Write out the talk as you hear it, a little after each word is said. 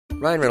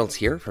Ryan Reynolds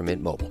here from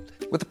Mint Mobile.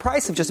 With the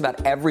price of just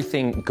about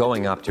everything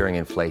going up during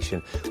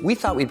inflation, we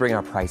thought we'd bring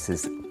our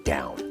prices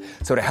down.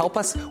 So to help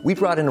us, we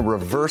brought in a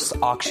reverse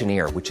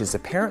auctioneer, which is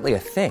apparently a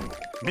thing.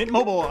 Mint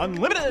Mobile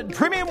Unlimited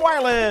Premium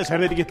Wireless. How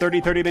to get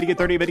 30, 30, bit to get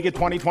 30, bit to get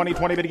 20, 20,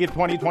 20, bit to get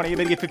 20, 20,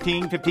 bit to get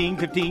 15, 15,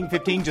 15,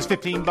 15, just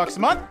 $15 a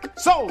month?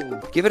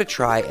 Sold! Give it a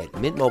try at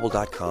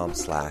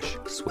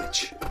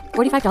mintmobile.com/switch.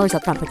 $45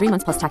 up front for 3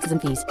 months plus taxes and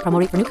fees. Promo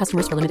rate for new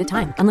customers for limited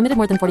time. Unlimited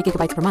more than 40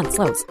 gigabytes per month.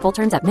 Slows full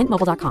terms at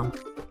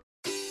mintmobile.com.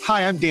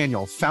 Hi, I'm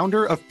Daniel,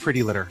 founder of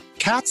Pretty Litter.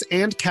 Cats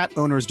and cat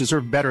owners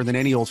deserve better than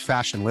any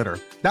old-fashioned litter.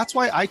 That's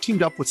why I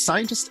teamed up with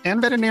scientists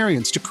and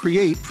veterinarians to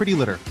create Pretty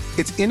Litter.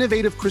 Its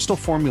innovative crystal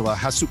formula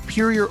has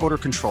superior odor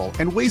control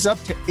and weighs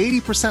up to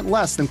 80%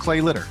 less than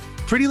clay litter.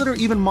 Pretty Litter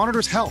even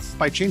monitors health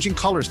by changing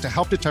colors to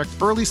help detect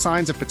early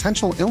signs of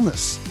potential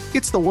illness.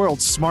 It's the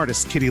world's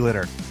smartest kitty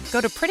litter. Go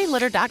to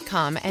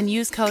prettylitter.com and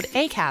use code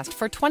ACAST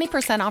for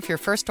 20% off your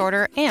first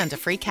order and a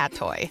free cat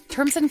toy.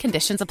 Terms and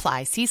conditions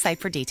apply. See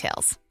site for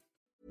details.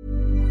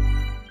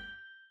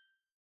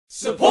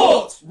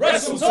 Support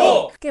Wrestle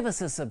Talk! Give us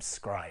a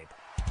subscribe.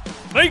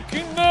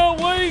 Making their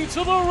way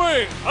to the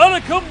ring at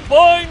a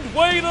combined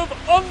weight of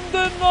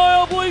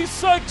undeniably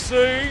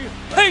sexy,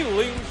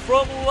 hailing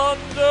from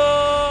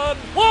London,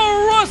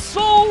 the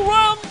Wrestle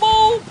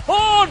Ramble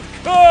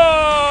Podcast!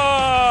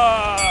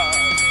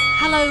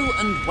 Hello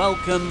and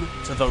welcome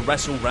to the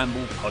Wrestle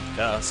Ramble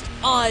Podcast.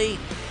 I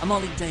am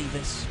Ollie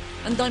Davis,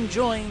 and I'm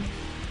joined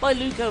by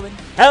Luke Owen.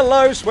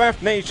 Hello,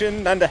 Swaff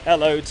Nation, and a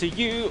hello to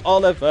you,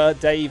 Oliver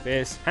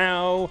Davis.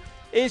 How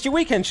is your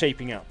weekend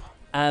shaping up?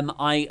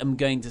 I am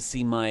going to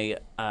see my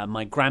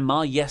my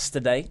grandma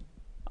yesterday,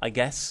 I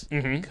guess,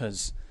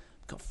 because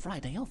I've got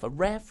Friday off, a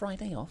rare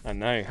Friday off. I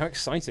know, how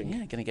exciting.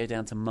 Yeah, going to go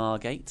down to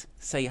Margate,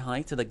 say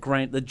hi to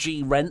the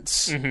G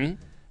Rents,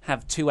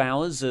 have 2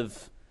 hours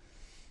of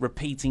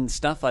repeating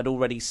stuff I'd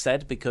already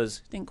said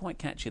because I didn't quite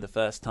catch you the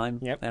first time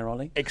there,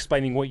 Ollie.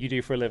 Explaining what you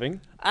do for a living.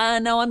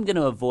 No, I'm going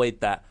to avoid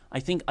that. I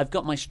think I've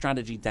got my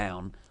strategy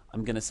down.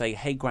 I'm going to say,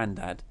 hey,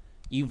 Grandad,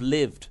 you've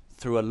lived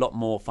through a lot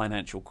more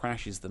financial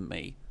crashes than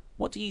me.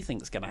 What do you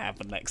think is going to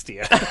happen next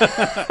year?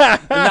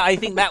 I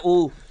think that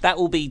will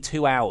be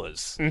 2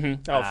 hours.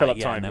 I'll fill up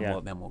time.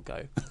 And then we'll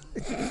go.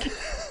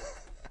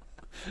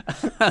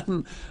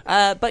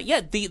 But yeah,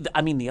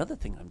 the other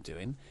thing I'm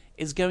doing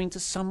is going to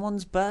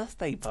someone's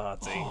birthday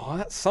party. Oh,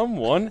 that's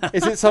someone.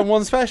 Is it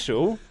someone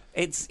special?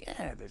 There's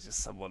just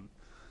someone.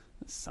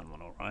 There's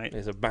someone all right.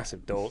 There's a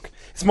massive dork.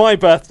 It's my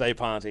birthday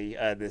party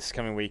this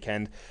coming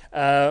weekend,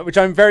 which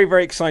I'm very,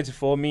 very excited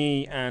for.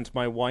 Me and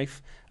my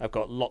wife have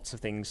got lots of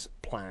things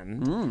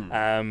planned.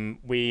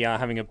 We are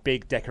having a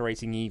big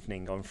decorating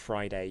evening on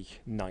Friday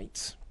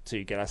night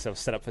to get ourselves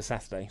set up for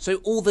Saturday.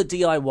 So all the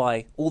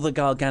DIY, all the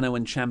Gargano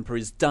and Ciampa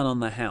is done on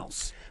the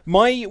house.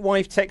 My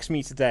wife texted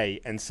me today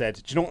and said,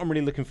 do you know what I'm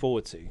really looking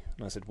forward to?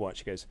 And I said, what?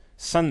 She goes,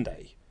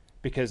 Sunday.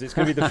 Because it's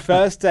going to be the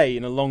first day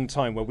in a long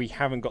time where we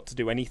haven't got to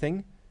do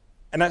anything.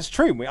 And that's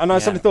true. And I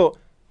suddenly thought,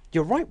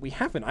 you're right, we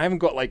haven't. I haven't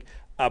got like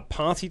a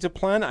party to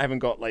plan. I haven't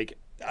got like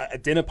a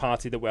dinner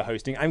party that we're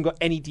hosting. I haven't got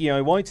any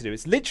DIY to do.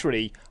 It's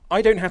literally,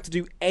 I don't have to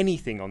do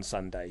anything on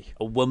Sunday.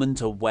 A woman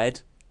to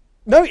wed?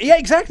 No, yeah,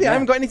 exactly. Yeah. I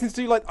haven't got anything to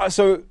do.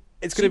 So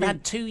it's going to be. You've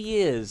had 2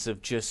 years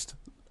of just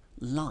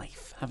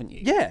life, haven't you?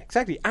 Yeah,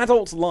 exactly.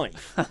 Adult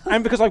life.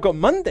 And because I've got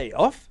Monday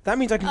off, that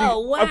means I can do. Oh,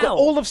 wow. I've got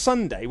all of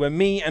Sunday where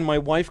me and my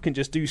wife can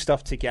just do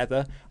stuff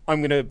together.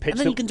 I'm going to pitch. And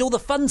then you can do all the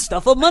fun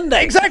stuff on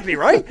Monday. Exactly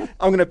right.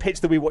 I'm going to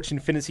pitch that we watch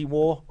Infinity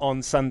War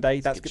on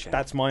Sunday.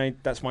 That's my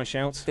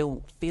shout.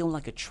 Feel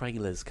like a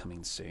trailer's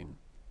coming soon.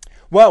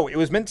 Well, it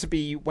was meant to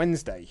be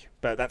Wednesday,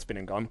 but that's been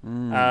and gone.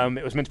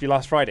 It was meant to be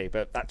last Friday,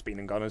 but that's been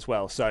and gone as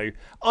well. So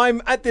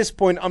I'm at this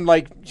point. I'm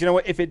like, do you know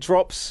what? If it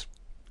drops,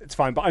 it's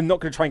fine. But I'm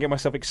not going to try and get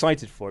myself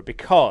excited for it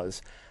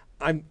because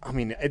I'm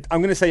going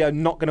to say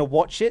I'm not going to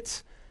watch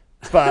it,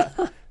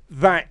 but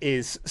that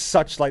is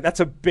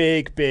that's a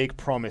big, big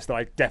promise that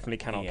I definitely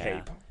cannot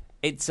keep.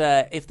 It's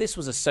if this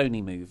was a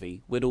Sony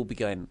movie, we'd all be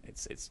going,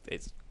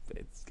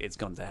 it's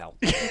gone to hell.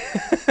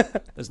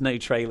 There's no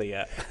trailer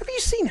yet. Have you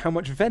seen how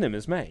much Venom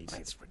has made?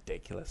 It's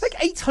ridiculous. Like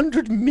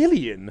 800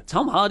 million.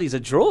 Tom Hardy's a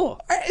draw.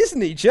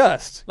 Isn't he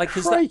just? Like,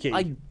 crikey.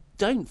 I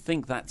don't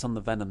think that's on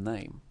the Venom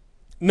name.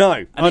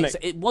 No. And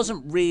it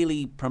wasn't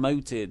really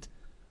promoted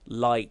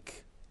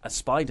like a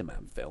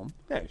Spider-Man film.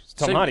 No, it's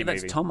Tom Hardy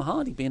that's movie. Tom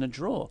Hardy being a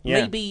draw.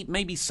 Yeah.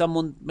 Maybe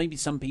some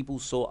people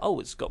saw,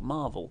 it's got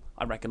Marvel.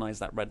 I recognise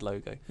that red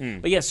logo.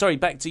 But yeah, sorry,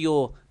 back to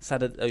your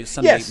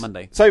Sunday,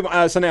 Monday. So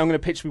Sunday I'm going to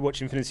pitch we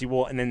watch Infinity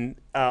War, and then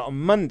on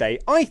Monday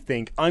I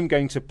think I'm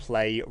going to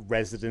play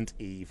Resident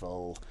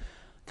Evil.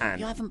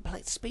 And you haven't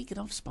played. Speaking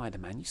of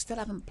Spider-Man, you still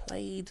haven't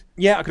played.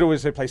 Yeah, I could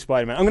always play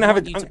Spider-Man. I'm going to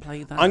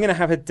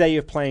have a day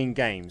of playing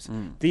games.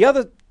 The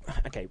other,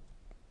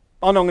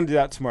 Oh no, I'm going to do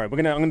that tomorrow. I'm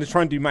going to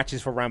try and do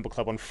matches for Ramble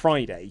Club on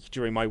Friday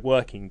during my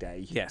working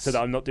day. Yes. So that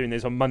I'm not doing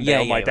this on Monday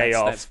on my day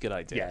off. That's a good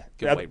idea.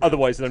 Yeah. Good way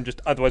Otherwise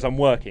I'm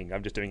working.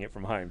 I'm just doing it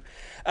from home.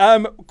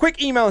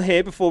 Quick email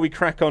here before we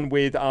crack on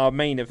with our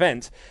main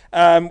event,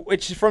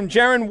 which is from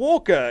Jaren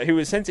Walker, who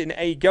has sent in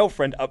a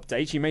girlfriend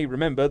update. You may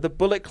remember the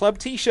Bullet Club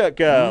T-shirt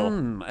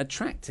girl.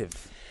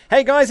 Attractive.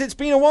 Hey guys, it's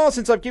been a while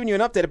since I've given you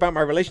an update about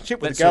my relationship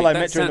with the girl I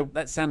met during the...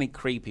 That sounded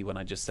creepy when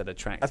I just said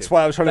attractive. That's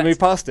why I was trying to move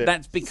past it.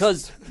 That's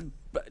because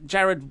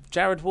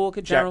Jared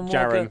Walker,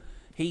 Jaren.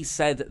 he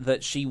said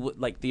that she would,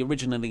 like the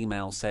original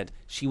email said,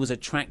 she was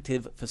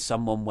attractive for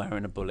someone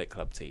wearing a Bullet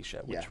Club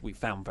T-shirt, which we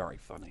found very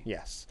funny.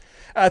 Yes.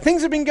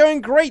 Things have been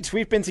going great.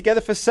 We've been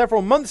together for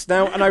several months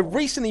now, and I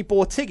recently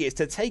bought tickets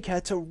to take her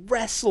to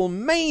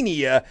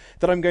WrestleMania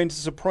that I'm going to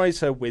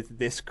surprise her with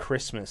this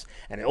Christmas.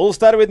 And it all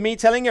started with me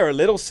telling her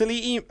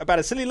about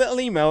a silly little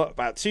email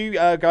about two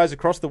guys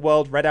across the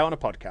world read out on a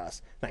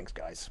podcast. Thanks,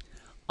 guys.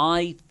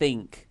 I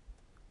think,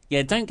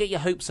 don't get your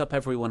hopes up,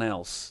 everyone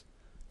else,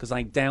 because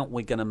I doubt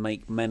we're going to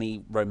make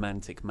many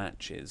romantic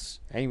matches.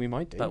 Hey, we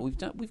might do. But we've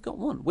got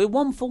one. We're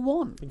 1 for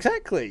 1.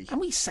 Exactly.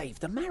 And we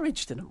saved a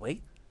marriage, didn't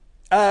we?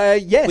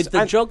 Yes. With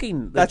the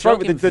jogging. That's right,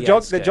 with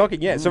the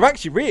jogging, yeah. So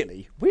actually,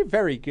 really, we're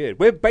very good.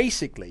 We're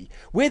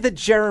the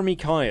Jeremy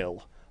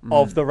Kyle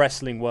of the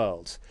wrestling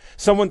world.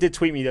 Someone did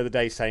tweet me the other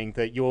day saying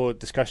that your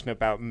discussion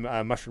about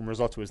mushroom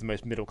risotto is the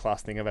most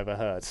middle-class thing I've ever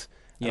heard.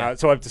 Yeah.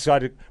 So I've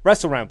decided,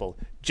 Wrestle Ramble,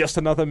 just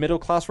another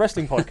middle-class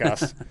wrestling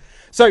podcast.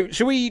 So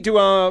should we do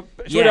our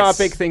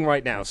big thing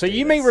right now? So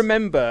you may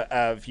remember,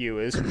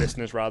 viewers,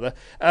 listeners rather,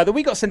 that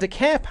we got sent a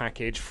care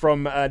package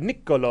from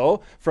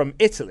Niccolo from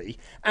Italy.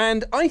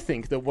 And I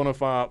think that one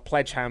of our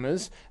pledge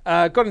hammers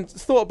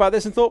thought about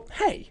this and thought,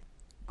 hey,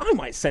 I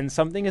might send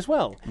something as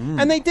well.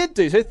 And they did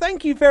do. So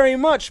thank you very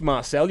much,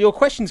 Marcel. Your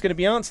question's going to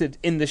be answered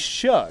in the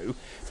show.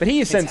 But he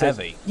has sent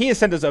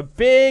us a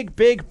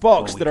big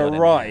box that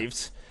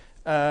arrived.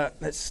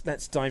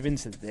 Let's dive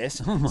into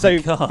this.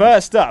 God.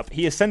 First up,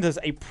 he has sent us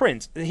a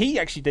print. He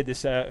actually did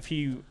this a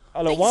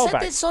little while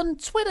back. He said this on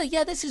Twitter.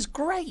 Yeah, this is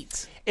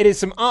great. It is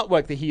some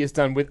artwork that he has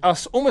done with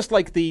us, almost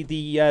like the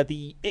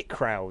It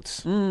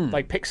Crowds,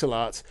 like pixel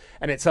art,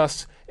 and it's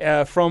us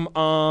from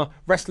our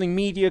Wrestling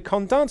Media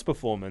Con dance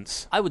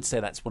performance. I would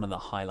say that's one of the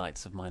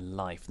highlights of my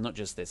life, not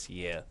just this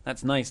year.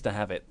 That's nice to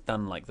have it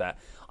done like that.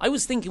 I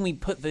was thinking we'd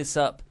put this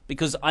up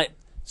because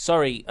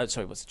Sorry, what's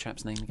the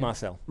chap's name again?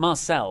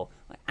 Marcel.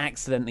 I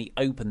accidentally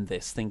opened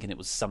this thinking it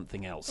was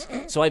something else.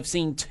 So I've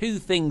seen two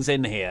things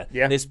in here,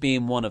 this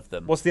being one of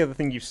them. What's the other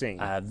thing you've seen?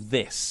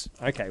 This.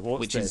 Okay,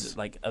 which is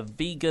like a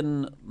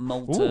vegan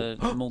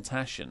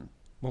Maltasian.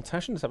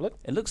 Maltasian? Let's have a look.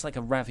 It looks like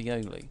a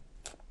ravioli.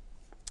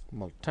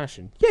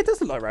 Maltasian? Yeah, it does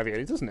look like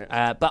ravioli, doesn't it?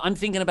 But I'm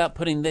thinking about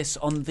putting this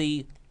on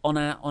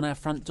our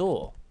front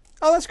door.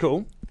 Oh, that's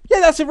cool. Yeah,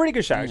 that's a really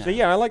good shout, actually.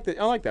 Yeah, I like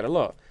that a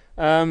lot.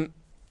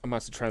 I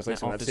must have translated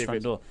some of that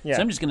front door. Yeah.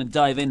 So I'm just going to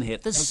dive in here.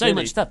 There's so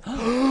much stuff.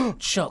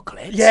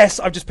 Chocolate. Yes,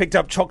 I've just picked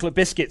up chocolate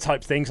biscuit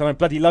type things, and I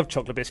bloody love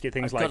chocolate biscuit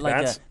things like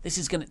that. This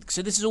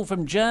is all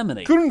from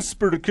Germany.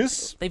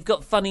 Kunstberkus. They've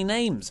got funny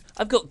names.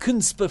 I've got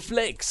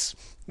Kunstberflex.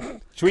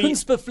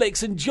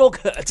 Kunstberflex and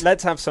Joghurt.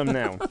 Let's have some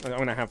now. I'm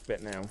going to have a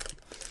bit now.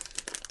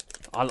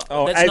 Let's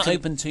not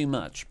open too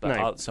much, but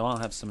I'll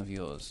have some of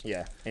yours.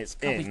 Yeah, it's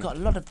in. We've got a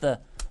lot of the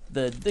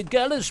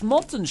Galisch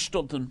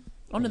Mottenstotten.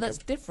 Oh no, that's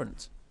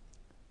different.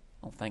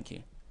 Oh, thank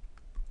you.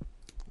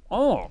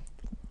 Oh.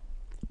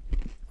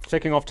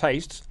 Checking off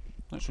tastes.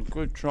 That's a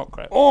good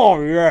chocolate.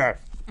 Oh, yeah.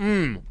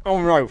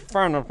 Oh, no.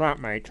 Fan of that,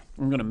 mate.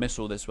 I'm going to miss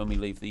all this when we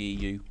leave the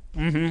EU.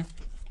 Mm-hmm.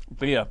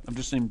 Beer. I've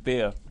just seen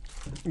beer.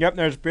 Yep,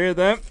 there's beer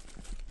there.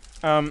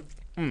 Oh,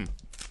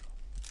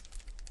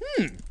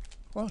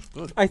 that's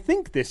good. I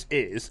think this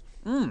is...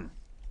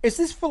 Is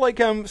this for, like,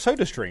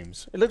 soda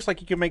streams? It looks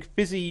like you can make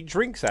fizzy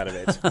drinks out of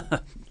it.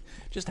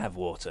 Just have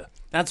water.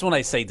 That's what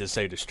I say to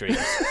soda streams.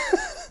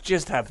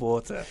 Just have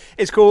water.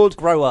 It's called...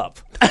 Grow up.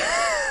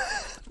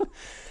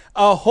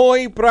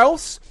 Ahoy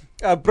Braus.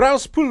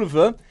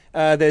 Brauspulver.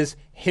 There's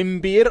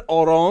Himbeer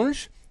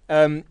Orange.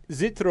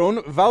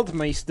 Zitron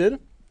Waldmeister.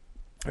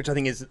 Which I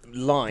think is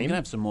lime. You can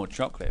have some more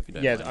chocolate if you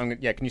don't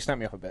mind. Can you snap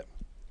me off a bit?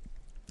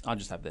 I'll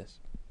just have this.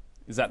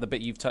 Is that the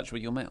bit you've touched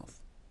with your mouth?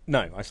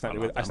 No, I snapped it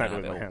with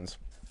my hands.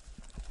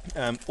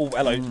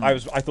 Hello. I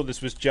thought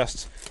this was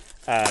just...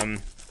 I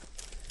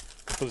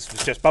thought this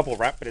was just bubble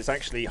wrap, but it's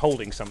actually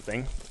holding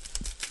something.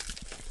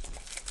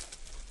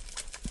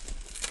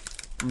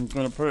 I'm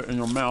going to put it in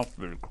your mouth,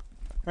 Luke.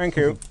 Thank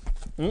you.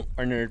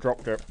 I nearly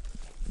dropped it.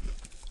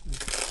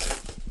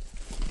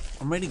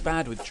 I'm really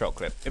bad with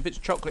chocolate. If it's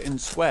chocolate in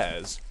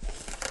squares,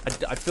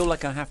 I feel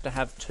like I have to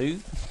have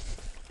 2,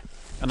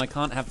 and I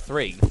can't have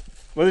 3.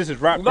 Well, this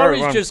is wrapped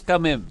Laurie's just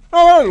come in.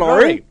 Oh, hello,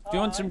 Laurie. Do you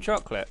want some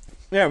chocolate?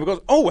 Yeah, because...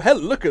 Oh, hell,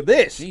 look at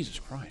this. Jesus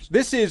Christ.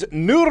 This is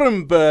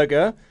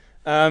Nuremberger.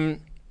 I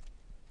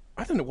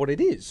don't know what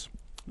it is.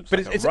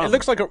 But it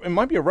looks like it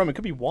might be a rum. It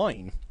could be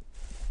wine.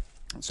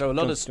 So a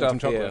lot of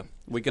stuff here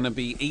we're going to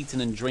be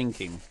eating and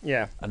drinking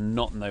and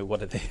not know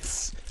what it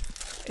is.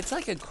 It's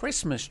like a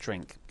Christmas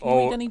drink. Can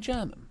you read any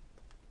German?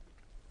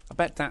 I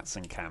bet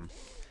Datsun can.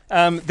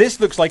 This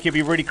looks like it'd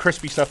be really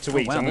crispy stuff to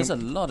eat. Wow, there's a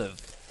lot of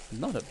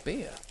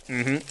beer.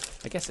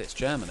 Mm-hmm. I guess it's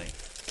Germany.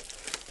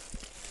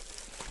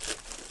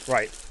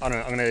 Right, I don't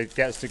know. I'm going to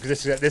get us to,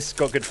 because this has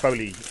got good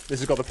Foley. This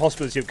has got the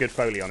possibility of good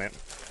Foley on it.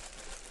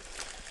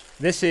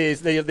 This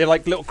is, they're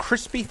like little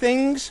crispy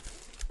things.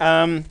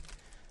 They're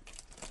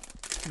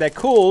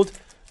called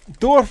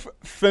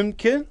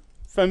Dorffumkel.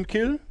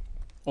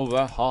 Oh,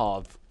 they're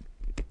hard.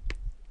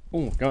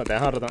 Oh, God, they're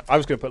harder than... I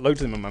was going to put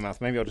loads of them in my mouth.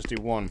 Maybe I'll just do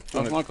one.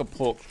 That's like a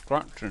pork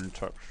scratching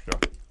texture.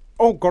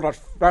 Oh, God,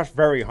 that's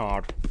very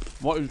hard.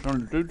 What are you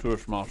trying to do to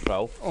us,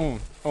 Marcel? Oh,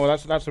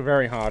 that's a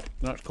very hard.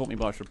 That's caught me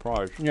by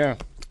surprise. Yeah.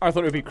 I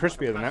thought it would be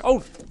crispier than that.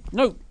 Oh,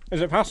 no.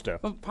 Is it pasta?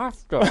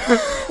 Pasta.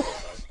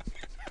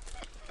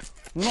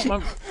 Not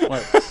my...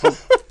 Wait.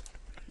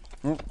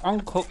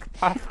 Uncooked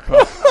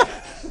pasta.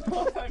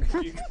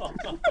 You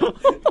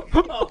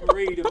can't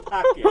read a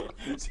packet.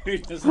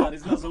 So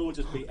this must all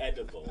just be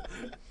edible.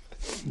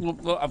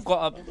 Look, I've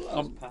got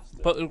a...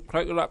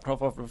 take the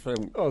laptop off the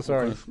thing. Oh,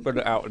 sorry. Spit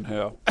it out in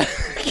here.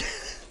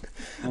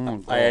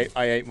 I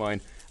ate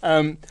mine.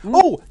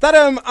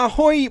 That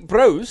Ahoy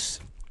Bros,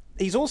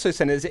 he's also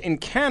sent it in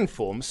can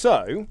form, so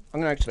I'm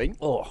going to actually...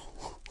 Oh.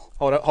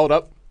 Hold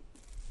up.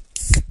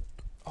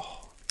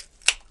 Oh,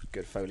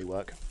 good Foley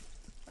work.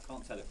 I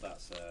can't tell if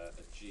that's a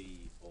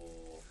G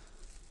or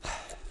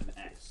an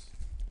S.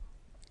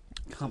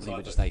 Can't believe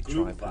we just ate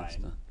dry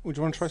pasta. Would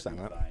you want to try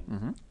something like that?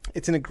 Mm-hmm.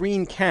 It's in a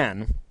green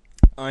can.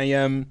 I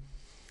don't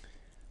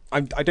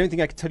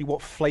think I can tell you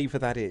what flavour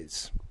that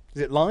is.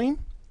 Is it lime?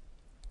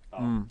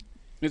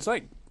 It's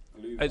like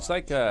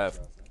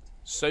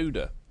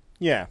soda.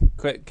 Yeah,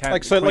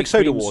 like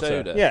soda water.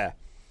 Soda. Yeah.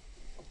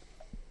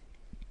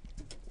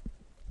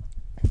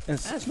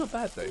 That's not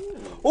bad though.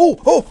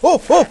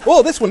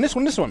 Oh! This one.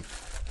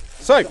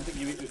 So, Something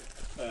you eat with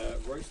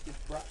roasted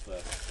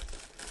bratwurst.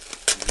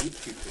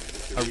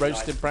 A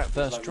roasted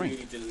bratwurst drink.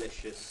 Really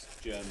delicious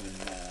German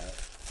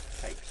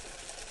cakes,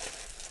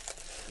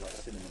 like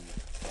cinnamon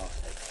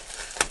latte.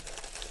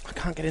 I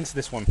can't get into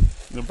this one.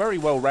 They're very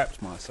well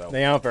wrapped, Marcel.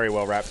 They are very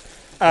well wrapped.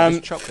 This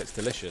chocolate's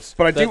delicious.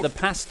 But the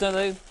pasta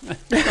though, not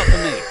for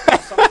me.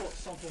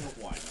 Something with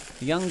wine.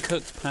 The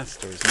uncooked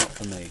pasta is not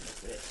for me.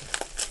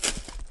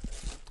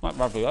 Like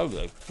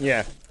ravioli.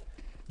 Yeah.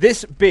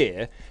 This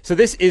beer, so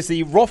this is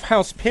the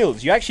Rothhaus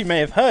Pils. You actually may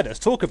have heard us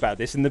talk about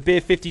this in the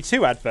Beer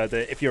 52 advert,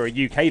 if you're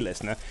a UK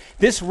listener.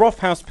 This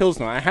Rothhaus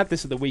Pilsner, I had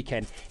this at the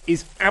weekend,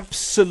 is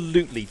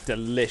absolutely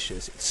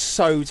delicious. It's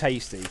so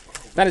tasty.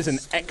 That is an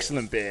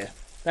excellent beer.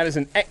 That is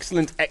an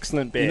excellent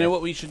beer. You know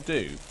what we should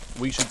do?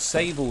 We should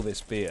save all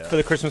this beer for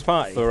the Christmas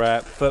party. For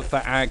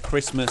our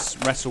Christmas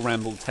Wrestle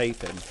Ramble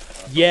taping.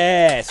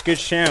 Yes, good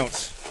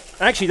shout.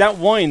 Actually, that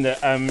wine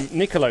that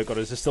Nicolo got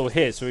us is still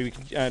here, so we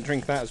can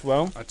drink that as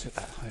well. I took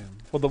that home.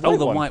 Well, the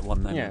white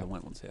one. No, the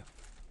white one's here.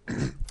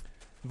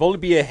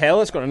 Volbier Hell.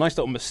 It's got a nice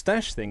little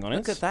moustache thing on it.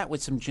 Look at that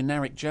with some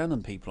generic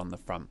German people on the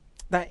front.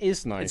 That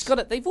is nice. It's got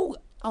it. They've all.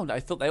 Oh no, I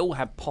thought they all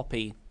had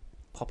poppy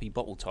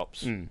bottle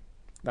tops.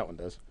 That one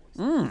does.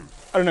 I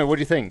don't know. What do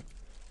you think?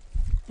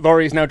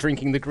 Laurie is now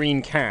drinking the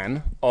green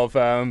can of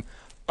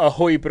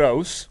Ahoy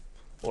Bros.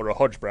 Or a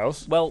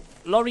Hodgebrows. Well,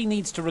 Laurie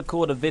needs to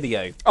record a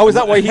video. Oh, is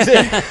that why he's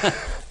in?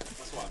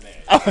 That's what I meant.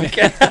 Oh,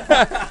 okay.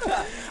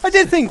 I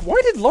did think, why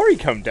did Laurie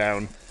come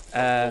down?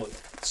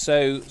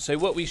 So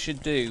what we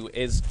should do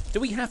is,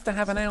 do we have to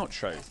have an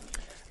outro?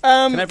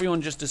 Can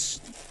everyone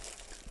just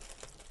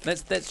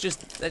let's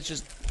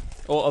just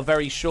or a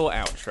very short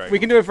outro? We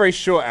can do a very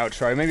short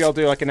outro. Maybe I'll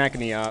do like an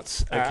Agony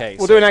Arts. Okay.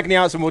 We'll do an Agony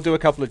Arts and we'll do a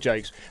couple of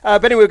jokes.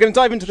 But anyway, we're going to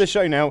dive into the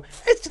show now.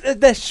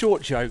 They're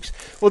short jokes.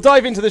 We'll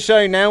dive into the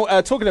show now,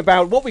 talking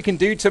about what we can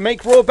do to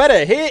make Raw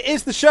better. Here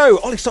is the show.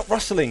 Ollie, stop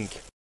rustling.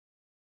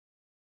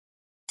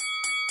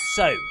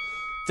 So,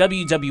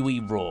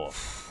 WWE Raw.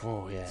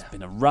 Oh, yeah. It's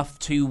been a rough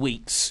 2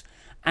 weeks.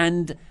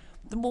 And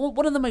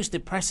one of the most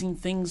depressing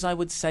things, I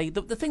would say,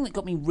 the thing that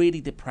got me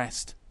really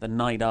depressed the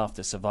night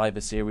after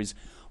Survivor Series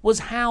was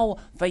how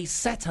they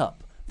set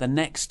up the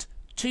next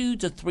 2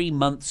 to 3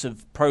 months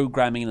of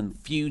programming and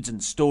feuds and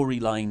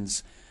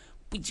storylines,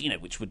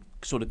 which would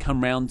sort of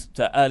come round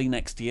to early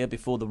next year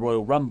before the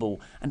Royal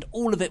Rumble, and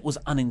all of it was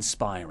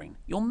uninspiring.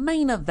 Your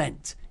main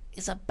event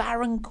is a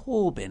Baron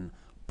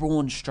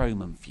Corbin-Braun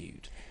Strowman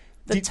feud.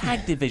 The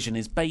tag division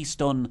is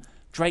based on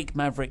Drake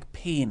Maverick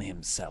peeing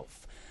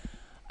himself.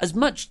 As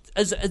much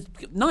as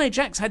Nia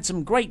Jax had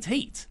some great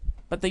heat,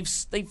 but they've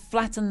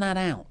flattened that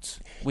out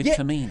with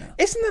Tamina.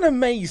 Isn't that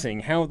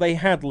amazing how they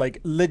had like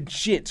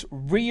legit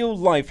real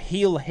life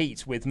heel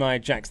heat with Nia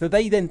Jax that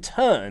they then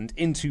turned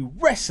into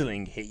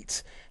wrestling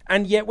heat,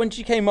 and yet when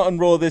she came out on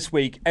Raw this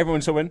week,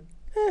 everyone sort of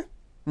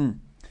went,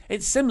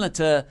 It's similar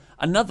to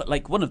another,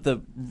 like one of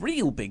the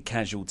real big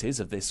casualties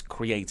of this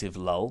creative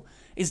lull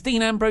is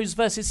Dean Ambrose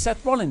versus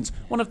Seth Rollins,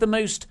 one of the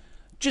most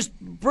just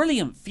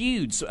brilliant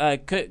feuds,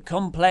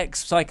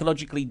 complex,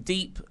 psychologically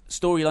deep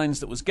storylines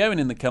that was going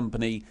in the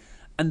company.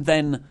 And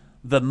then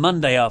the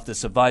Monday after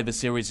Survivor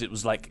Series, it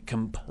was like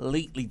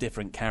completely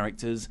different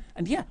characters.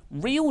 And yeah,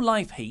 real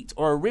life heat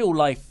or a real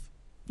life,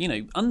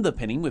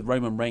 underpinning with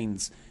Roman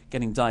Reigns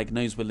getting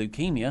diagnosed with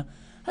leukemia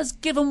has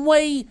given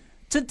way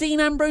to Dean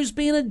Ambrose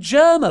being a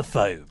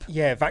germaphobe.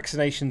 Yeah,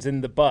 vaccinations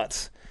in the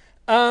butt.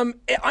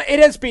 It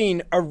has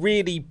been a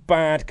really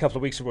bad couple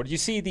of weeks ago. Did you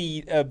see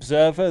the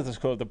Observer? That's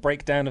called the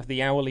breakdown of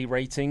the hourly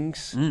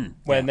ratings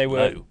when they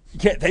were low.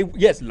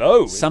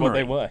 Low.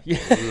 Summary. Is what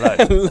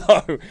they were.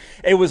 Low.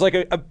 It was like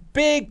a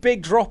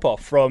big drop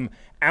off from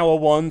hour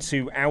 1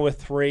 to hour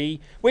 3,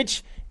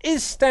 which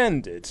is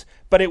standard,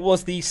 but it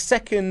was the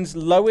second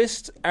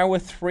lowest hour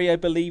 3, I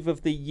believe,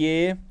 of the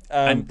year.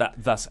 And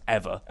thus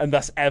ever. And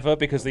thus ever,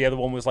 because the other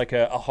one was like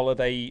a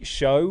holiday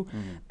show.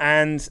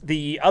 And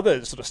the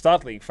other sort of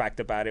startling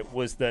fact about it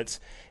was that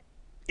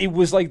it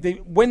was like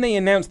when they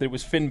announced that it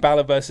was Finn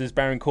Balor versus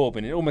Baron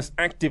Corbin, it almost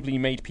actively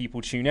made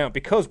people tune out,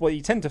 because what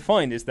you tend to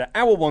find is that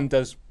hour 1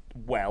 does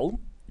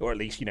well, or at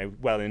least,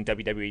 well in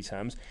WWE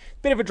terms.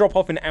 Bit of a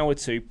drop-off in hour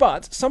 2,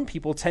 but some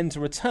people tend to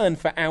return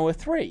for hour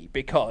 3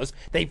 because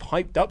they've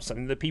hyped up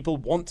something that people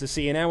want to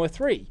see in hour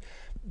 3.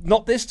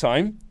 Not this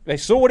time. They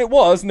saw what it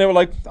was, and they were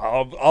like,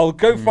 I'll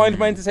go find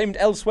my entertainment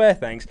elsewhere,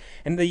 thanks.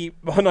 And the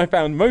one I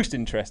found most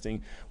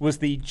interesting was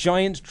the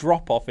giant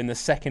drop-off in the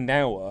second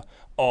hour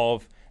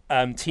of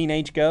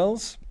teenage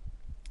girls.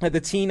 The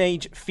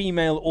teenage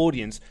female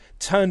audience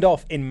turned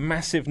off in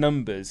massive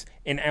numbers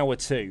in hour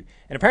 2.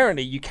 And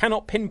apparently you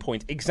cannot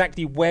pinpoint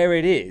exactly where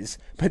it is,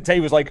 but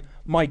Dave was like,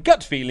 my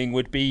gut feeling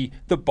would be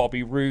the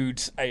Bobby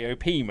Roode's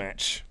AOP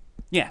match.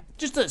 Yeah,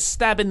 just a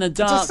stab in the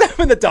dark. Just a stab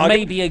in the dark.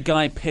 Maybe a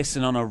guy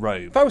pissing on a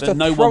robe If I was that to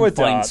no throw one a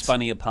dart- finds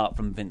funny apart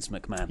from Vince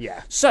McMahon.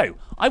 Yeah. So,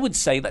 I would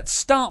say let's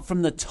start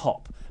from the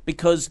top,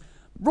 because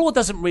Raw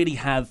doesn't really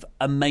have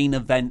a main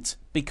event,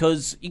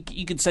 because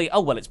you could say,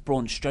 oh, well, it's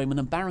Braun Strowman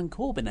and Baron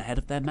Corbin ahead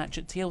of their match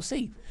at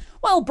TLC.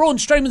 Well, Braun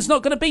Strowman's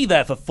not going to be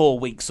there for 4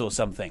 weeks or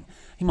something.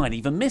 He might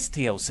even miss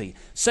TLC.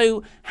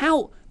 So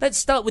let's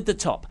start with the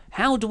top.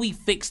 How do we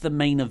fix the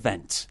main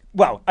event?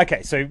 Well,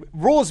 okay, so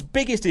Raw's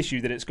biggest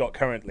issue that it's got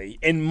currently,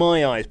 in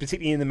my eyes,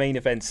 particularly in the main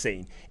event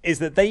scene, is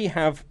that they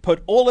have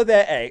put all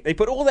their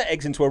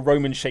eggs into a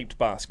Roman-shaped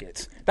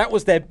basket. That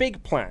was their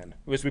big plan,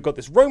 was we've got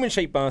this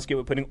Roman-shaped basket,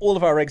 we're putting all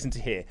of our eggs into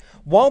here.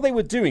 While they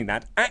were doing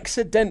that,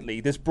 accidentally,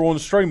 this Braun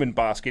Strowman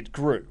basket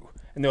grew.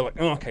 And they were like,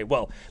 oh, okay,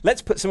 well,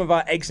 let's put some of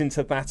our eggs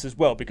into that as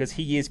well, because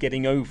he is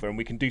getting over and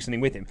we can do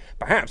something with him.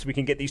 Perhaps we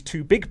can get these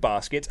 2 big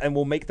baskets and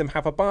we'll make them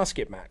have a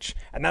basket match.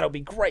 And that'll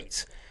be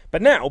great.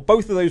 But now,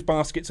 both of those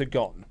baskets are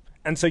gone.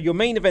 And so your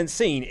main event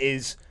scene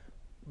is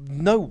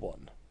no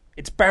one.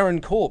 It's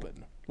Baron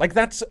Corbin. Like,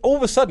 that's, all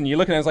of a sudden, you're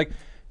looking at it, it's like,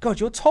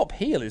 God, your top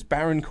heel is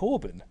Baron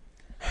Corbin.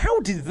 How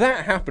did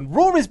that happen?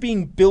 Raw is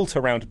being built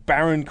around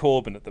Baron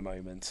Corbin at the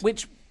moment.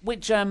 Which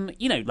that's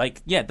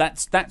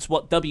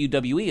what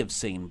WWE have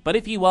seen. But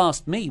if you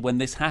asked me when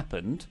this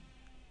happened,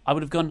 I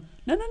would have gone,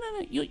 no,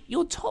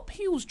 your top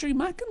heel's Drew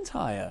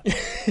McIntyre.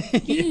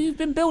 You've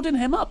been building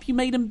him up. You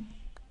made him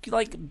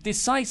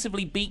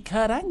decisively beat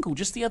Kurt Angle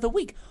just the other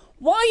week.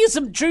 Why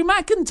isn't Drew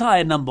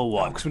McIntyre number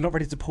 1? Because we're not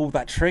ready to pull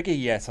that trigger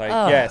yet,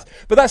 I guess.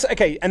 But that's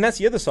okay, and that's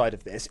the other side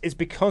of this, is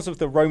because of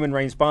the Roman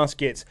Reigns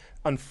basket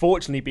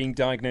unfortunately being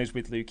diagnosed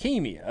with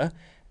leukemia,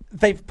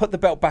 they've put the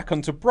belt back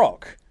onto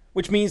Brock,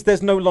 which means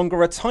there's no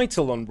longer a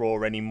title on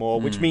Raw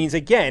anymore, which means,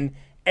 again,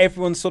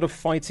 everyone's sort of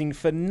fighting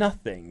for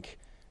nothing.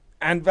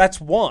 And that's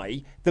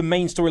why the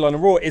main storyline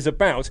of Raw is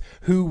about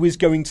who is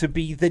going to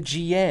be the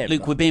GM.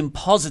 Luke, we're being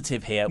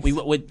positive here.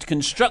 We're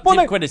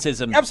constructive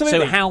criticism. Absolutely.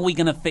 So how are we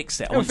going to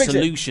fix it? I want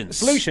solutions.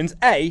 Solutions.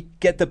 A,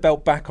 get the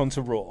belt back onto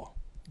Raw.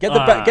 Get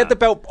the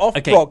belt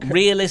off Brock.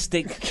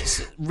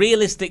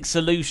 Realistic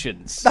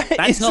solutions.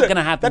 That's not going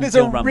to happen. That is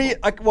until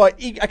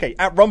Rumble.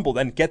 At Rumble,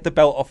 then get the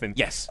belt off him.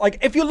 Yes. Like,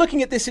 if you're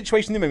looking at this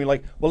situation, then you're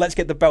like, well, let's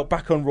get the belt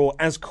back on Raw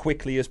as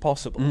quickly as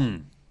possible.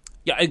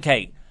 Yeah.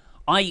 Okay.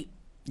 I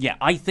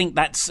think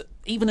that's,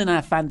 even in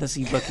our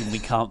fantasy booking, we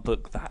can't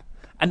book that.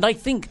 And I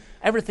think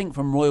everything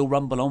from Royal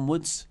Rumble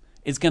onwards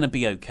is going to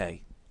be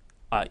okay.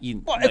 Of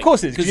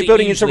course it is, because you're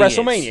building into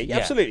WrestleMania. Yeah.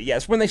 Absolutely,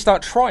 yes, when they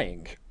start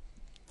trying.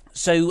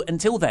 So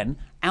until then,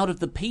 out of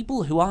the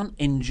people who aren't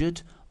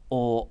injured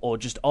or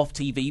just off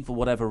TV for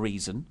whatever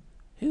reason,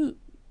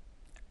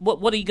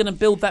 what are you going to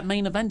build that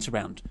main event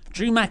around?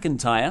 Drew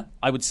McIntyre,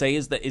 I would say,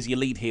 is your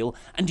lead heel,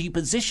 and you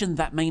position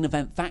that main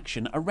event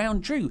faction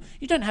around Drew.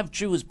 You don't have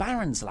Drew as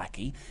Baron's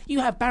lackey.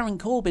 You have Baron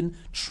Corbin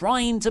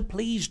trying to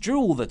please Drew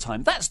all the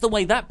time. That's the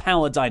way that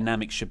power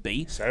dynamic should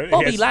be. So,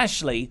 Bobby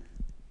Lashley,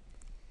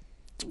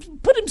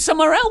 put him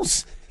somewhere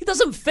else. He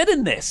doesn't fit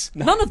in this.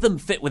 None of them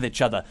fit with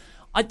each other.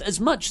 As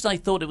much as I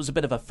thought it was a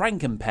bit of a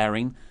Franken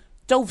pairing,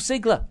 Dolph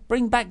Ziggler,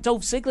 bring back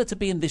Dolph Ziggler to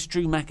be in this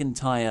Drew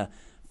McIntyre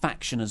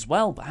faction as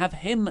well, but have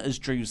him as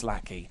Drew's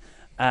lackey.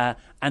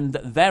 And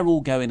they're all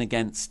going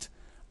against,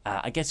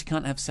 I guess you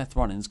can't have Seth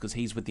Rollins because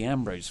he's with the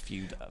Ambrose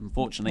feud,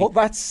 unfortunately.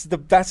 Well,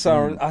 that's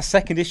our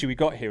second issue we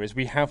got here, is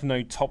we have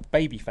no top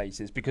baby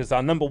faces, because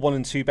our number 1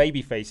 and 2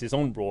 baby faces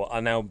on Raw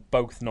are now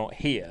both not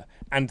here,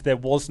 and there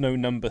was no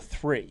number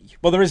 3.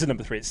 Well, there is a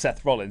number 3, it's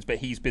Seth Rollins, but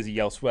he's busy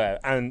elsewhere,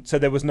 and so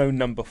there was no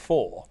number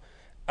 4.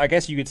 I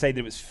guess you could say that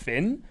it was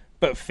Finn,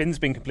 but Finn's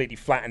been completely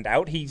flattened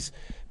out. He's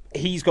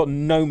he's got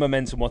no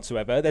momentum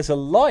whatsoever. There's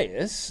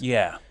Elias.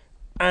 Yeah.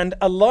 And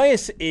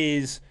Elias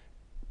is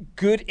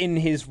good in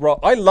his role.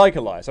 I like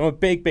Elias. I'm a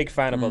big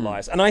fan of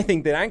Elias. And I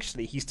think that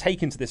actually he's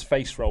taken to this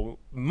face role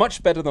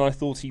much better than I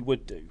thought he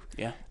would do.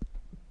 Yeah.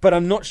 But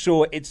I'm not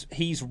sure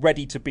he's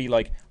ready to be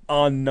like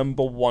our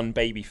number one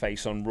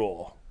babyface on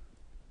Raw.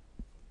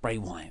 Bray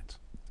Wyatt.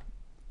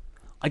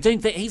 I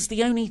don't think he's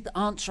the only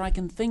answer I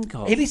can think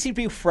of. At least he'd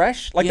be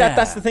fresh. Like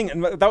that's the thing.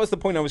 And that was the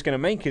point I was going to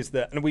make is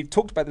that, and we've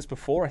talked about this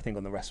before, I think,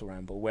 on the Wrestle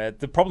Ramble, where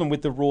the problem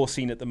with the Raw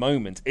scene at the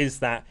moment is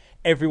that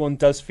everyone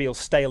does feel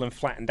stale and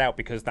flattened out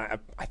because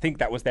I think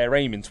that was their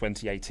aim in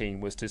 2018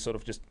 was to sort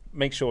of just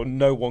make sure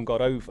no one got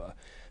over.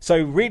 So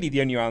really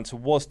the only answer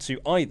was to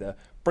either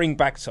bring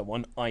back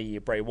someone, i.e.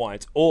 Bray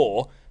Wyatt,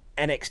 or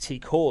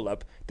NXT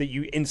call-up that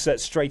you insert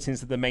straight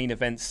into the main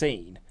event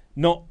scene.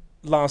 Not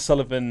Lars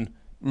Sullivan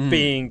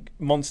being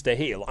monster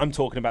heel. I'm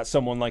talking about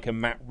someone like a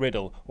Matt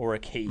Riddle or a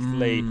Keith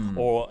Lee,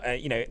 or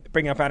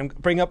bring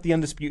up the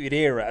Undisputed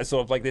Era as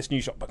sort of like this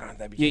new shot.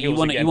 You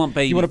want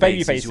a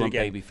baby face.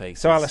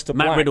 So Aleister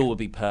Black. Matt Riddle would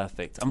be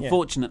perfect.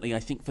 Unfortunately, I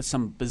think for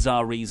some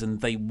bizarre reason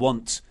they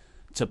want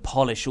to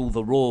polish all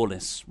the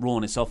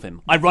rawness off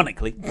him.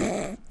 Ironically,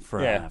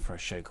 for a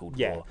show called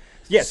Raw.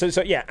 Yeah, so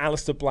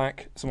Aleister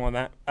Black, something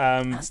like that.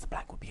 Aleister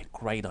Black would be a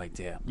great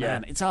idea.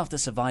 Man, it's after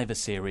Survivor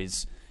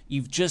Series.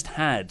 You've just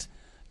had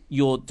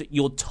your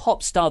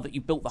top star that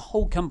you built the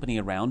whole company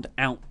around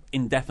out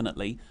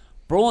indefinitely.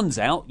 Braun's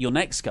out, your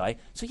next guy.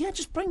 So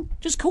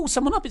just call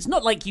someone up. It's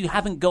not like you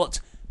haven't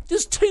got.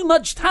 There's too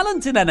much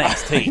talent in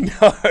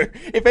NXT. No,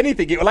 if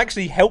anything, it will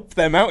actually help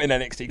them out in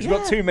NXT because you've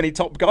got too many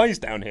top guys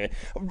down here.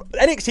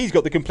 NXT's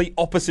got the complete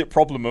opposite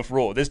problem of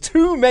Raw. There's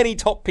too many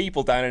top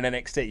people down in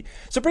NXT.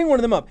 So bring one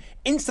of them up,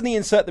 instantly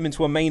insert them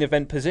into a main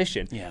event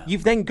position. Yeah.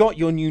 You've then got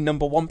your new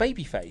number one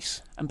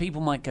babyface. And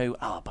people might go,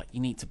 but you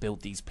need to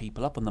build these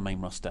people up on the main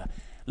roster.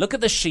 Look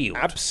at the Shield.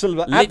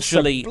 Absolutely.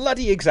 Literally,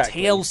 bloody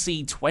exactly.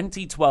 TLC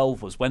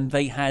 2012 was when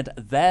they had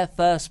their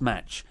first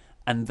match.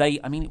 And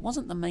it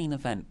wasn't the main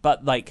event,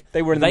 but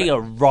they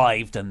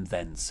arrived and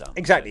then some.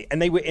 Exactly,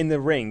 and they were in the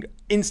ring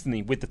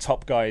instantly with the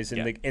top guys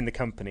in the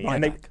company.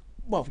 Ryback.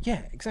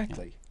 And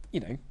exactly.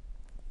 Yeah.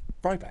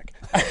 Ryback,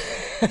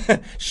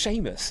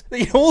 Sheamus,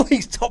 all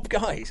these top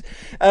guys.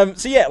 You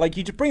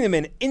just bring them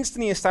in,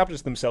 instantly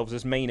establish themselves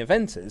as main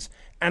eventers,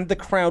 and the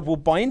crowd will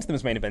buy into them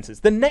as main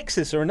eventers. The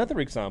Nexus are another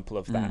example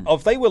of that.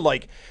 They were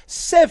like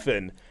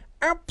 7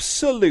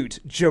 absolute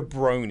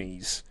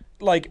jabronis.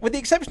 Like, with the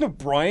exception of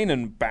Bryan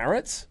and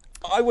Barrett,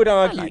 I would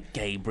argue. I like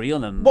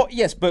Gabriel and. Well,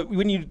 yes, but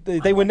when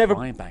they were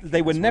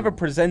never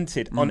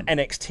presented on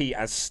NXT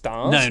as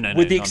stars. No,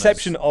 with the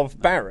exception of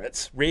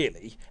Barrett,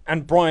 really,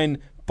 and Bryan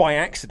by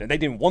accident. They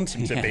didn't want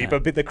him to be,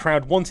 but the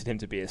crowd wanted him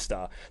to be a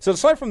star. So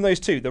aside from those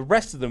two, the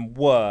rest of them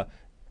were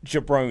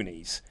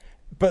jabronis.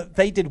 But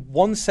they did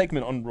one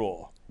segment on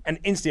Raw. And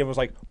instantly I was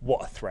like,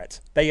 what a threat.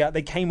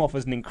 They came off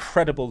as an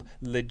incredible,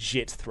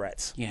 legit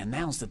threat. Yeah,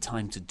 now's the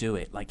time to do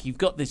it. Like, you've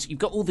got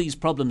all these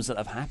problems that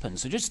have happened,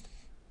 so just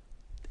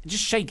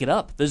shake it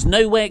up. There's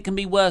no way it can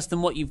be worse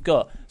than what you've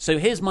got. So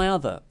here's my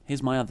other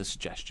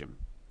suggestion.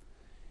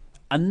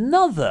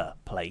 Another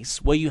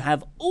place where you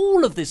have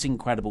all of this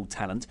incredible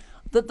talent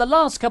that the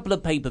last couple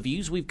of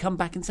pay-per-views we've come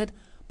back and said,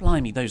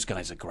 blimey, those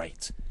guys are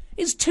great.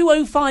 It's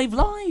 205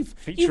 Live.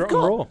 Feature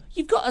on Raw.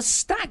 You've got a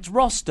stacked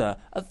roster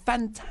of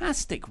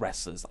fantastic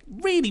wrestlers,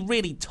 really,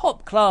 really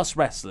top-class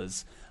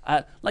wrestlers.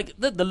 The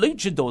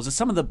Luchadors are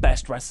some of the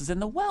best wrestlers in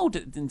the world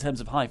in terms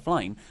of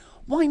high-flying.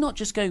 Why not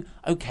just go,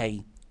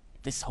 okay,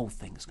 this whole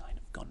thing's kind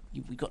of gone.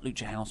 We've got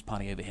Lucha House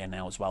Party over here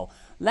now as well.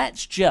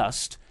 Let's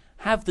just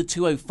have the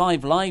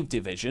 205 Live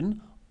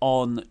division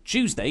on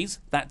Tuesdays.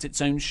 That's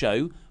its own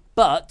show.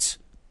 But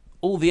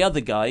all the other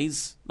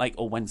guys,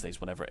 or Wednesdays,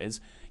 whatever it is,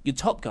 your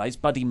top guys,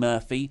 Buddy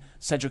Murphy,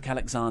 Cedric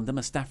Alexander,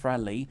 Mustafa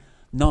Ali,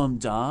 Noam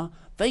Dar,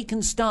 they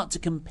can start to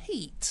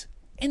compete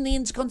in the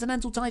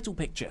Intercontinental title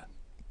picture.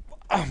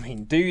 I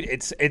mean, dude,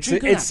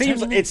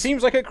 it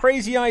seems like a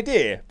crazy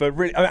idea, but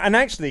really, and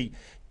actually,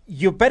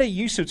 your better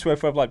use of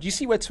 205 Live. Do you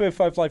see where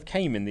 205 Live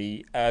came in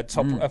the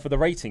top for the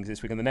ratings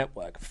this week on the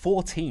network?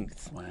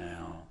 14th.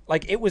 Wow.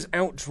 It was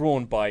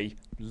outdrawn by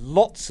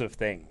lots of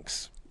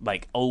things.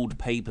 Like old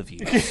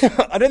pay-per-views.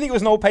 I don't think it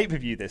was an old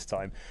pay-per-view this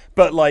time.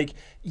 But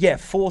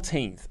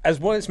 14th. As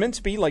what it's meant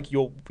to be,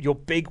 your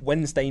big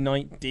Wednesday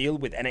night deal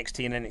with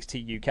NXT and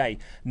NXT UK.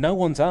 No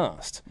one's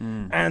asked.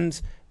 And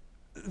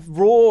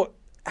Raw,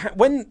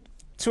 when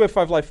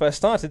 205 Live first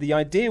started, the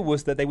idea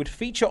was that they would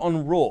feature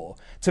on Raw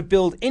to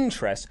build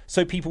interest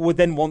so people would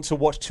then want to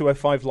watch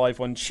 205 Live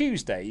on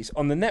Tuesdays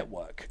on the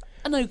network.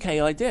 An okay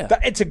idea.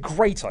 It's a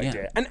great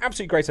idea, an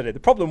absolutely great idea. The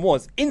problem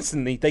was,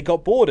 instantly they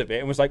got bored of it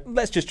and was like,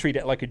 let's just treat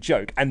it like a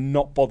joke and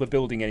not bother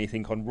building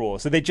anything on Raw.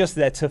 So they're just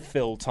there to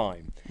fill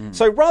time.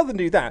 So rather than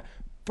do that,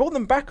 brought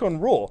them back on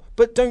Raw,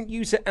 but don't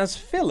use it as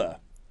filler.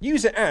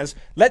 Use it as,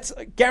 let's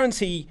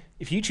guarantee,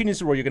 if you tune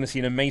into Raw, you're going to see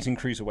an amazing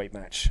cruiserweight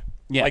match.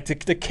 Yeah. Like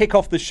to kick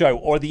off the show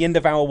or at the end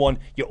of hour one,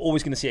 you're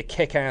always going to see a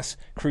kick-ass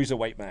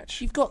cruiserweight match.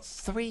 You've got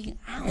 3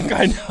 hours.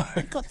 I know.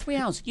 You've got 3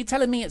 hours. You're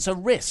telling me it's a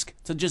risk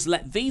to just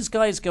let these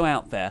guys go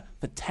out there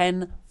for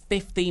 10,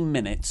 15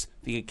 minutes.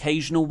 The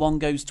occasional one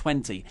goes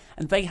 20.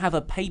 And they have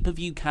a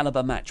pay-per-view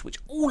caliber match, which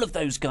all of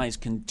those guys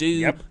can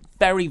do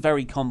very,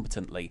 very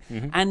competently.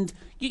 And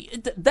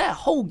their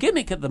whole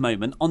gimmick at the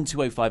moment on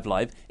 205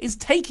 Live is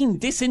taking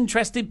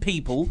disinterested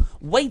people,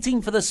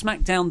 waiting for the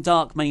SmackDown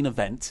Dark main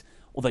event,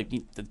 although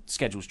the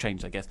schedule's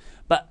changed, I guess,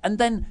 and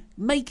then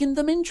making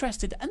them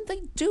interested, and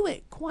they do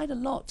it quite a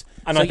lot.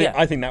 And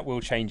I think that will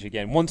change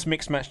again. Once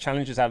Mixed Match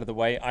Challenge is out of the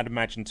way, I'd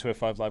imagine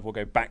 205 Live will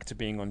go back to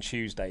being on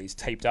Tuesdays,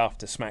 taped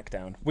after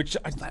SmackDown, which...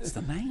 That's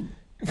the name.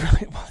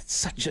 Well, it's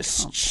such a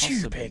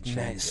stupid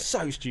name. It's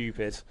so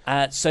stupid.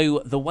 So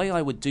the way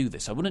I would do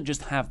this, I wouldn't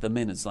just have them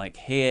in as like,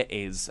 here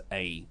is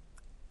an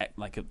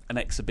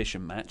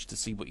exhibition match to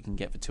see what you can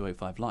get for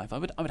 205 Live. I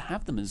would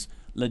have them as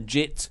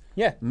legit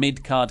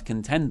mid-card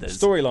contenders.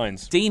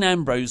 Storylines. Dean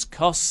Ambrose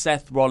costs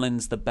Seth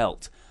Rollins the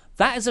belt.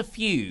 That is a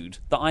feud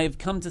that I have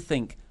come to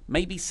think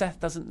maybe Seth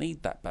doesn't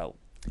need that belt.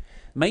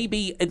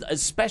 Maybe,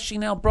 especially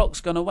now Brock's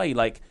gone away,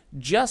 like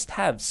just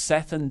have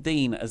Seth and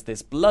Dean as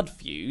this blood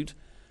feud.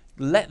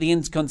 Let the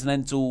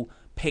Intercontinental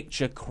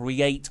picture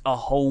create a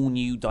whole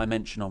new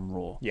dimension on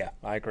Raw. Yeah,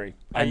 I agree.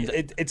 And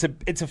it's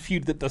a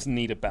feud that doesn't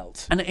need a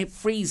belt. And it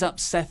frees up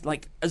Seth,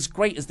 like, as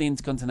great as the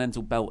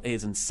Intercontinental belt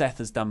is, and Seth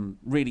has done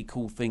really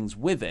cool things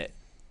with it,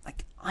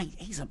 like,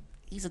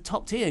 he's a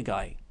top-tier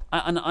guy.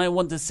 And I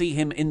want to see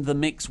him in the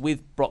mix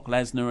with Brock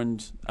Lesnar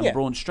and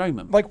Braun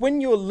Strowman. Like,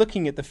 when you're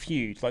looking at the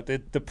feud, like the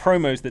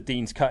promos that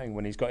Dean's cutting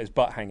when he's got his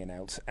butt hanging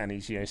out and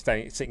he's,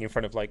 sitting in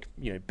front of, like,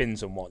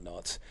 bins and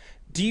whatnot,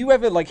 do you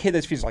ever, like, hear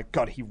those feuds like,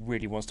 God, he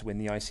really wants to win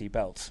the IC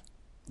belt?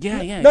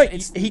 Yeah. No,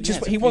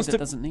 he wants to.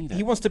 Doesn't need it.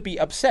 He wants to be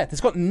upset. It's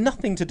got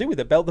nothing to do with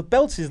the belt. The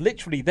belt is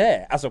literally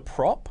there as a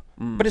prop,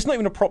 but it's not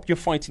even a prop you're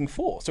fighting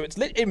for. So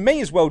it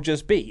may as well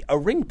just be a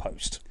ring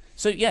post.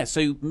 So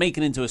make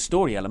it into a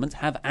story element.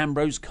 Have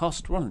Ambrose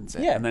cost Rollins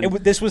it. Yeah, and then,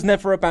 this was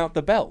never about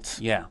the belt.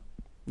 Yeah.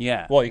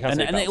 Well, you can't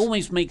say and it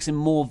almost makes him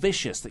more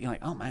vicious. That you're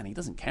like, oh man, he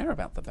doesn't care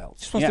about the belt.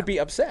 He just wants to beat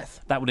up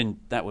Seth.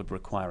 That would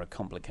require a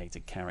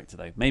complicated character,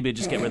 though. Maybe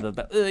just get rid of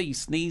the belt. You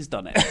sneezed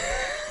on it.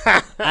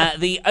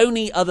 The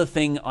only other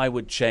thing I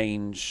would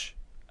change.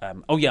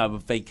 I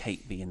would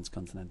vacate the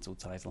Intercontinental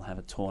title, have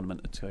a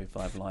tournament at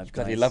 205 Live.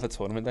 God, you love a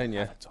tournament, don't you?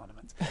 Have a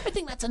tournament. I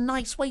think that's a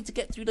nice way to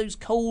get through those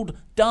cold,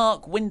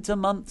 dark winter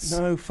months.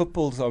 No,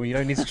 football's on. You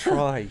don't need to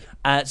try.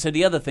 So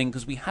the other thing,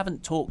 because we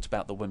haven't talked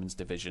about the women's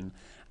division,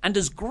 and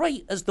as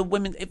great as the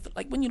women,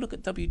 when you look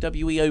at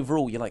WWE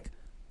overall, you're like,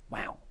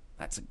 wow,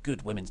 that's a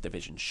good women's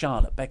division.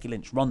 Charlotte, Becky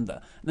Lynch, Ronda.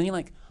 And then you're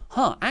like,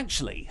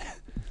 actually,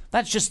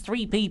 that's just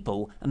 3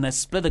 people, and they're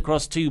split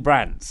across 2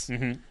 brands.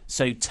 Mm-hmm.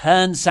 So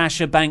turn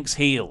Sasha Banks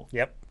heel.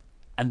 Yep.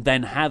 And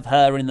then have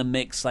her in the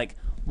mix. Like,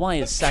 why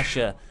is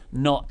Sasha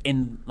not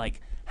in, like,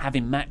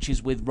 having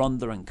matches with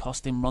Ronda and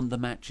costing Ronda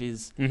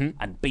matches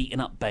and beating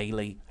up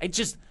Bayley?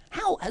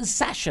 How has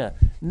Sasha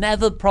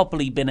never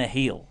properly been a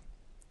heel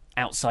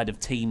outside of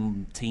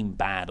Team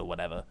Bad or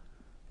whatever?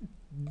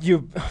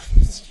 You're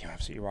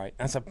absolutely right.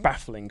 That's a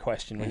baffling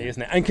question, really,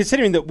 isn't it? And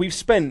considering that we've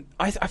spent,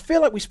 I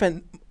feel like we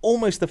spent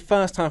almost the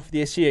first half of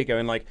this year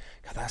going like,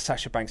 God, that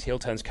Sasha Banks heel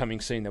turn's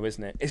coming soon, though,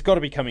 isn't it? It's got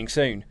to be coming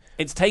soon.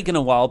 It's taken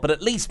a while, but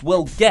at least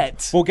we'll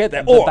get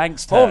there. The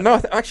Banks turn. Oh no,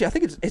 actually, I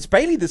think it's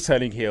Bayley that's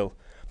turning heel.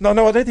 No,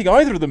 I don't think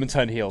either of them are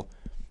turning heel.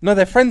 No,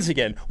 they're friends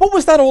again. What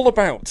was that all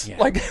about? Yeah.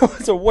 Like, it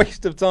was a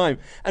waste of time.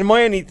 And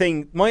my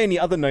only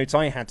other notes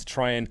I had to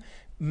try and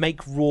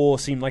make Raw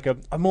seem like a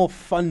more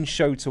fun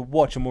show to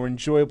watch, a more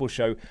enjoyable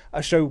show,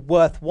 a show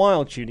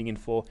worthwhile tuning in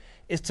for,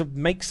 is to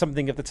make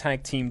something of the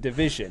tag team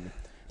division.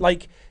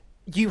 Like,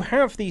 you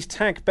have these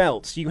tag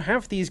belts, you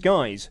have these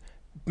guys.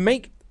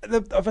 I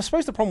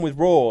suppose the problem with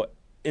Raw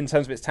in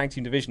terms of its tag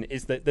team division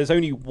is that there's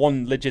only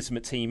one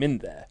legitimate team in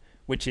there,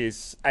 which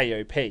is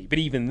AOP. But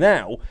even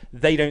now,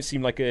 they don't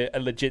seem like a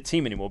legit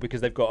team anymore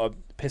because they've got a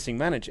pissing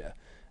manager.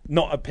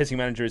 Not a pissing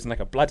manager isn't like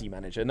a bloody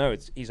manager. No,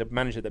 he's a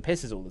manager that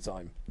pisses all the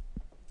time.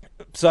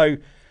 So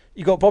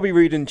you got Bobby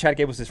Roode and Chad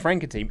Gable's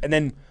Franken team, and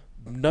then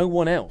no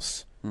one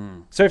else.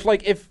 So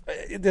if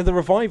the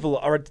Revival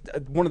are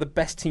one of the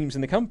best teams in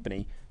the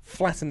company,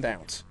 flattened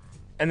out,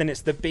 and then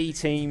it's the B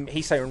team,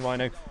 Hisato and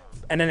Rhino,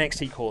 and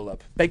NXT call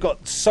up. They've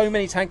got so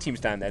many tag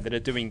teams down there that are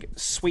doing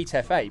sweet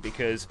FA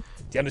because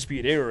the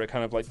Undisputed Era are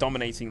kind of like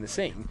dominating the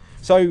scene.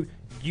 So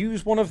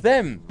use one of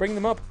them, bring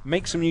them up,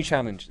 make some new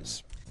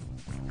challenges.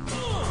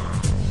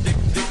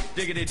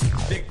 Diggity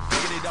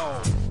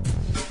dog.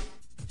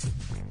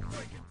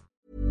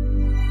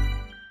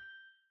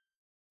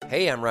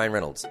 Hey, I'm Ryan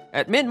Reynolds.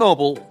 At Mint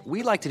Mobile,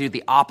 we like to do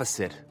the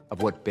opposite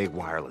of what Big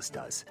Wireless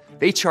does.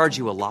 They charge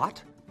you a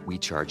lot, we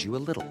charge you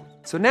a little.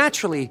 So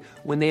naturally,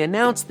 when they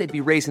announced they'd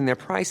be raising their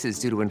prices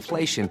due to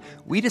inflation,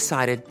 we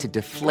decided to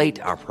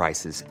deflate our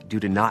prices due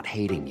to not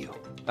hating you.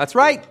 That's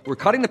right. We're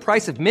cutting the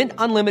price of Mint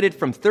Unlimited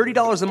from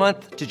 $30 a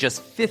month to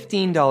just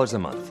 $15 a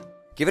month.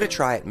 Give it a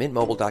try at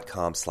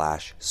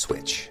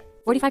mintmobile.com/switch.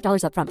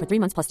 $45 upfront for 3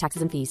 months plus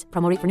taxes and fees.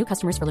 Promo rate for new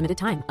customers for limited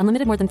time.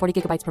 Unlimited more than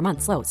 40 gigabytes per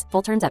month slows.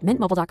 Full terms at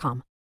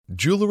mintmobile.com.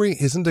 Jewelry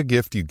isn't a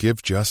gift you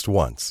give just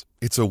once.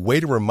 It's a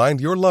way to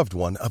remind your loved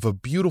one of a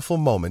beautiful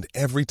moment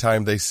every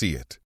time they see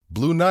it.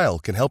 Blue Nile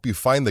can help you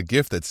find the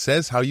gift that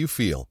says how you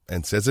feel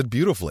and says it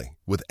beautifully,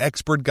 with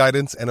expert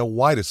guidance and a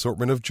wide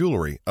assortment of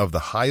jewelry of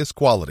the highest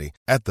quality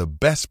at the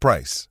best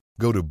price.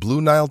 Go to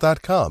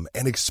BlueNile.com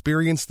and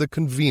experience the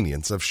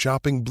convenience of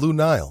shopping Blue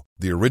Nile,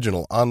 the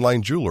original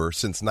online jeweler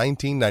since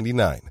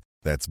 1999.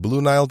 That's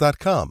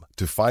BlueNile.com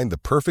to find the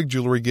perfect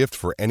jewelry gift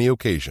for any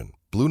occasion.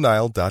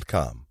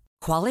 BlueNile.com.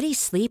 Quality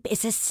sleep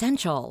is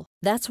essential.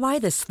 That's why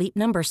the Sleep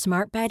Number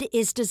Smart Bed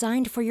is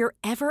designed for your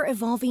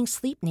ever-evolving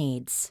sleep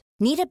needs.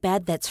 Need a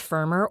bed that's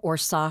firmer or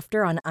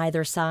softer on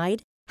either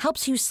side?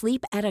 Helps you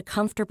sleep at a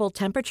comfortable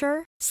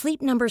temperature? Sleep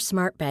Number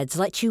Smart Beds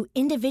let you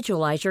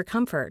individualize your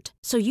comfort,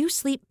 so you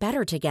sleep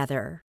better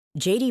together.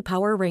 J.D.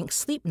 Power ranks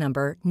Sleep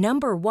Number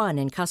number 1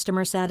 in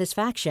customer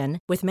satisfaction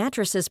with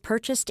mattresses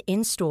purchased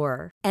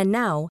in-store. And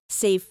now,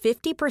 save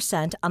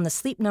 50% on the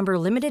Sleep Number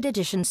Limited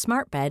Edition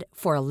Smart Bed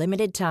for a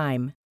limited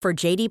time. For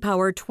J.D.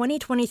 Power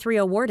 2023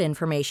 award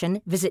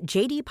information, visit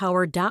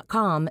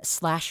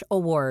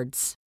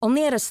jdpower.com/awards.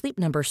 Only at a Sleep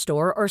Number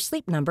store or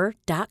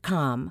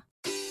sleepnumber.com.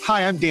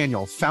 Hi, I'm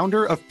Daniel,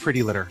 founder of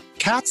Pretty Litter.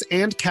 Cats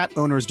and cat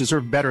owners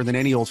deserve better than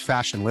any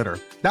old-fashioned litter.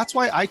 That's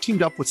why I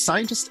teamed up with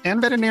scientists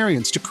and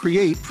veterinarians to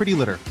create Pretty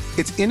Litter.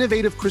 Its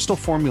innovative crystal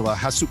formula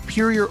has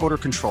superior odor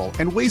control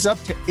and weighs up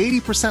to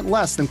 80%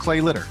 less than clay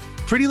litter.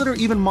 Pretty Litter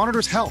even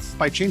monitors health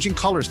by changing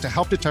colors to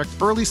help detect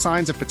early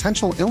signs of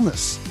potential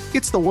illness.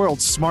 It's the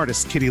world's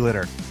smartest kitty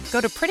litter. Go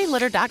to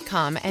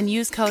prettylitter.com and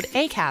use code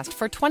ACAST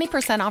for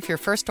 20% off your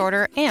first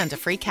order and a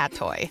free cat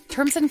toy.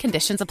 Terms and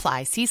conditions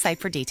apply. See site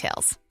for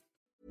details.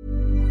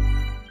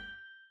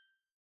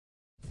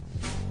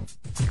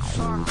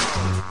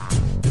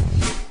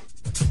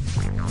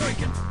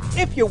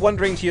 If you're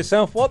wondering to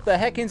yourself, what the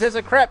heckins is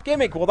a crap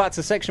gimmick? Well, that's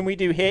a section we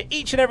do here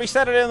each and every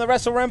Saturday on the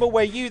Wrestle Ramble,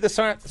 where you, the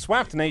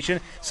Swaft Nation,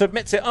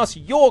 submit to us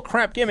your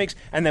crap gimmicks,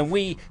 and then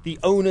we, the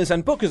owners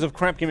and bookers of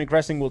Crap Gimmick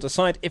Wrestling, will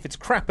decide if it's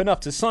crap enough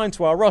to sign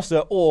to our roster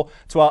or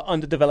to our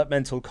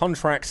underdevelopmental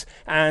contracts.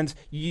 And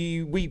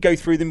we go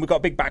through them. We've got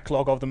a big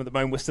backlog of them at the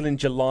moment. We're still in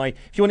July.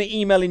 If you want to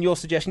email in your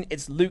suggestion,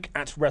 it's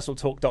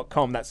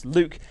luke@wrestletalk.com. That's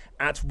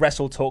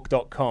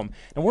luke@wrestletalk.com.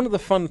 And one of the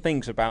fun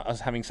things about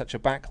us having such a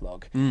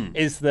backlog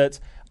is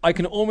that I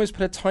can almost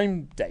put a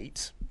time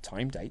date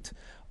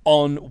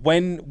on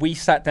when we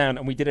sat down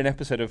and we did an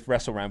episode of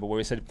Wrestle Ramble where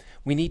we said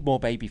we need more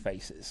baby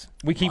faces.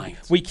 We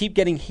keep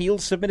getting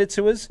heels submitted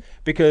to us,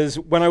 because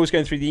when I was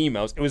going through the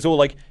emails, it was all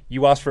like,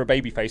 you asked for a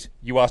baby face,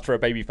 you asked for a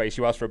baby face,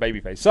 you asked for a baby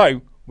face.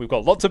 So we've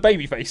got lots of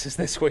baby faces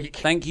this week.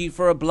 Thank you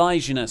for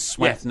obliging us,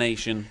 Swath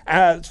Nation.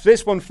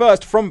 This one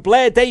first from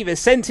Blair Davis,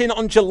 sent in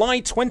on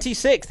July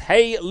 26th.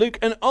 Hey, Luke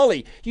and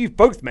Ollie, you've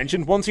both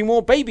mentioned wanting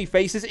more baby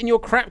faces in your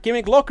crap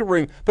gimmick locker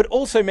room, but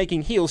also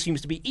making heels seems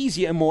to be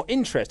easier and more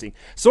interesting.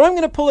 So I'm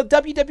going to pull a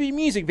WWE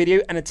music video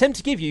and attempt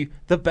to give you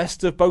the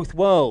best of both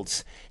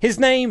worlds. His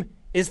name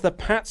is the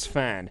Pats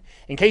Fan.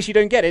 In case you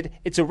don't get it,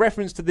 it's a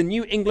reference to the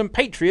New England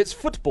Patriots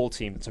football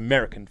team. It's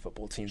American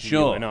football team,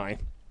 sure. You and I.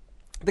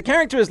 The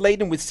character is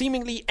laden with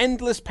seemingly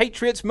endless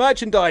Patriots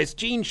merchandise,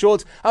 jean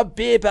shorts, a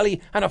beer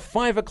belly, and a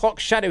 5 o'clock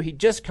shadow he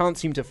just can't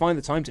seem to find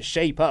the time to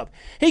shape up.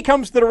 He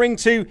comes to the ring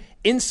to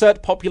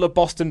insert popular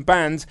Boston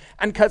bands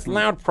and cuts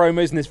loud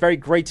promos in this very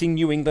grating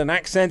New England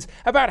accent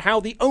about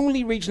how the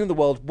only region in the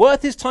world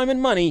worth his time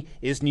and money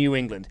is New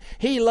England.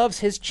 He loves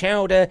his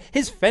chowder,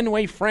 his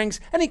Fenway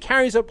Franks, and he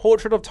carries a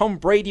portrait of Tom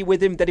Brady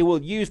with him that he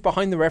will use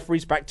behind the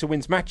referee's back to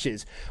win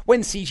matches.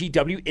 When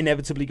CGW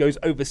inevitably goes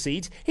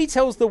overseas, he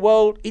tells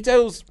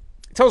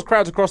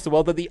crowds across the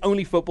world that the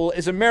only football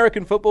is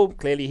American football,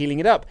 clearly healing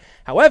it up.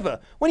 However,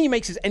 when he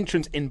makes his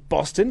entrance in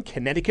Boston,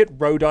 Connecticut,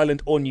 Rhode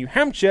Island, or New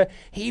Hampshire,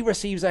 he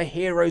receives a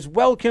hero's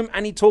welcome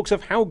and he talks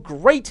of how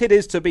great it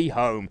is to be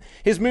home.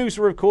 His moves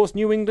are, of course,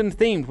 New England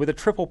themed, with a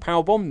triple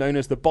powerbomb known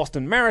as the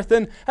Boston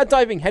Marathon, a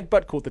diving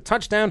headbutt called the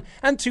Touchdown,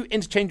 and 2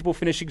 interchangeable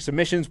finishing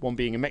submissions, one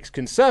being a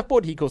Mexican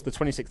surfboard he calls the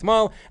 26th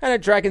Mile, and a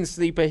Dragon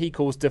Sleeper he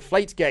calls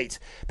Deflategate.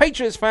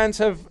 Patriots fans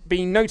have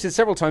been noted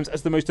several times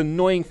as the most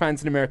annoying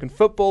fans in American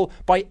football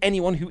by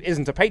anyone who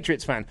isn't a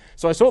Patriots fan.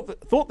 So I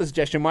thought the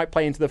suggestion might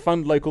play into the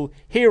fun local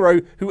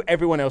hero who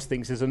everyone else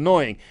thinks is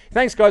annoying.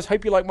 Thanks, guys.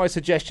 Hope you like my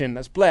suggestion.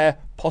 That's Blair,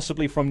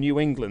 possibly from New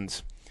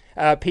England.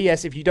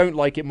 P.S. If you don't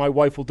like it, my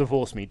wife will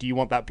divorce me. Do you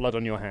want that blood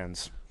on your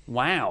hands?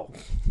 Wow.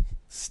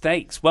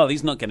 Stakes. Well,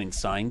 he's not getting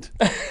signed.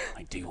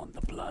 I do want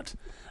the blood.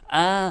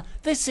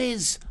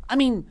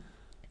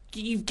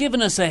 You've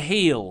given us a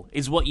heel,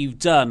 is what you've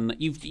done.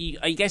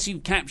 I guess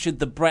you've captured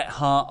the Bret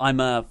Hart,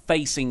 I'm a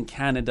face in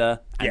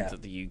Canada and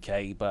the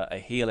UK, but a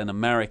heel in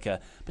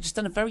America. But just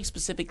done a very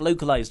specific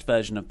localized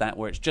version of that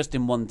where it's just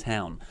in one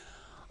town.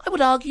 I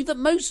would argue that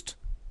most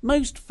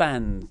wrestlers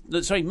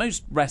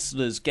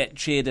get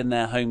cheered in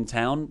their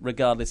hometown,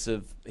 regardless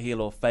of heel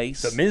or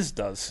face. The Miz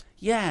does.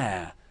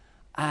 Yeah.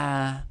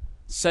 And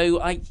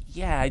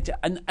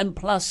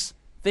plus,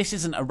 this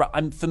isn't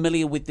I'm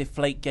familiar with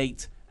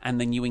Deflategate and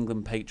the New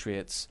England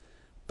Patriots.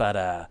 But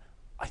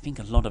I think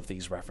a lot of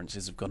these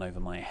references have gone over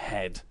my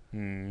head.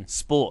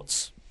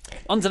 Sports.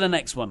 On to the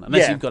next one,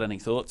 unless you've got any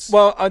thoughts.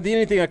 Well, the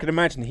only thing I could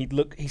imagine,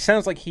 he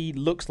sounds like he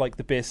looks like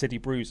the Beer City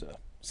Bruiser.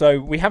 So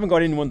we haven't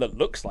got anyone that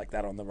looks like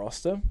that on the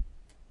roster.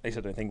 At least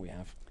I don't think we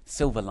have.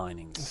 Silver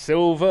linings.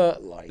 Silver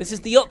linings. This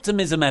is the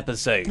optimism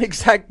episode.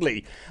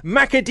 Exactly.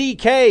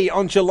 MacADK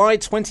on July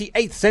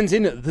 28th sends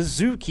in the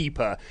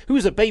Zookeeper, who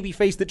is a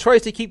babyface that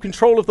tries to keep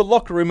control of the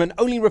locker room and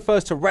only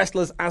refers to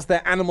wrestlers as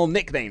their animal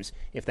nicknames,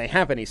 if they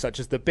have any, such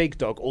as the Big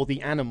Dog or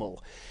the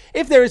Animal.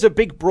 If there is a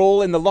big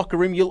brawl in the locker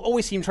room, you'll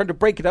always see him trying to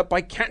break it up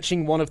by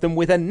catching one of them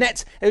with a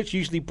net, which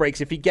usually breaks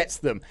if he gets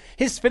them.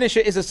 His finisher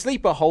is a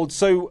sleeper hold,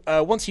 so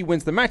once he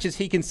wins the matches,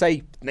 he can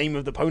say, name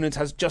of the opponent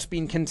has just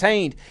been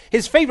contained.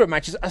 His favourite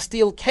matches are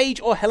steel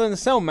cage or Hell in a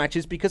Cell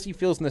matches because he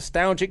feels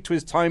nostalgic to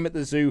his time at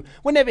the zoo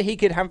whenever he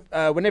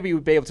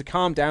would be able to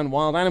calm down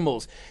wild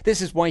animals.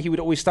 This is why he would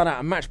always start out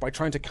a match by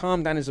trying to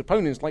calm down his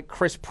opponents like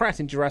Chris Pratt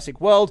in Jurassic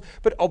World,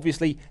 but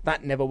obviously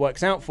that never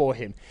works out for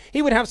him.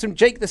 He would have some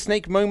Jake the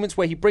Snake moments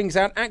where he brings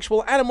out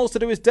actual animals to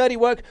do his dirty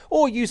work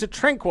or use a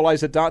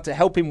tranquilizer dart to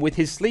help him with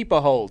his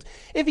sleeper hold.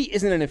 If he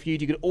isn't in a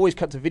feud, you could always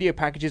cut to video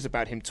packages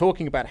about him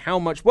talking about how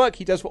much work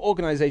he does for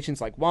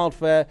organizations like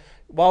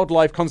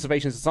Wildlife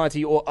Conservation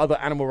Society or other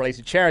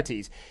animal-related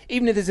charities.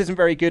 Even if this isn't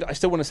very good, I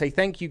still want to say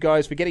thank you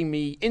guys for getting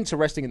me into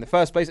wrestling in the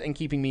first place and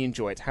keeping me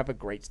enjoy it. Have a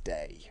great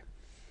day.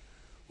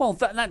 Well,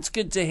 that's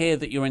good to hear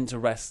that you're into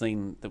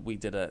wrestling, that we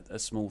did a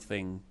small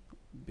thing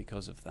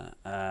because of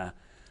that.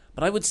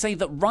 But I would say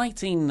that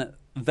writing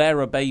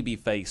they're a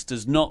babyface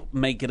does not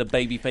make it a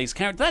babyface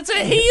character. That's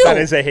a heel! That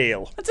is a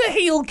heel. That's a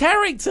heel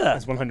character.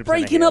 That's 100%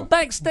 Breaking up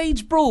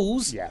backstage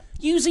brawls,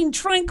 using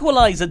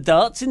tranquilizer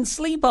darts in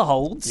sleeper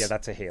holds. Yeah,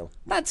 that's a heel.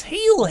 That's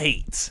heel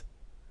heat.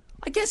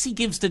 I guess he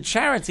gives to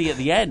charity at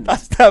the end. I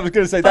was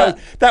going to say,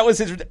 that was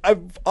his...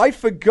 I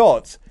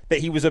forgot that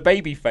he was a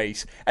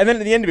babyface. And then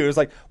at the end of it was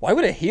like, why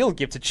would a heel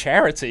give to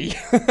charity?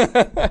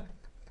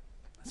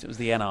 It was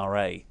the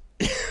NRA.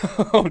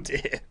 Oh,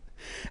 dear.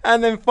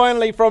 And then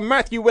finally from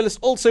Matthew Willis,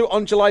 also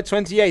on July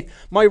 28th.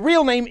 My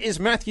real name is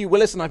Matthew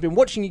Willis, and I've been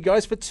watching you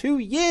guys for 2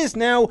 years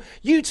now.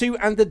 You two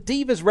and the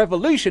Divas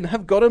Revolution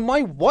have gotten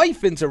my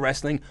wife into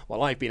wrestling,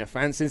 while I've been a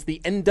fan since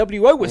the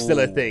NWO was still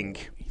a thing.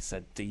 He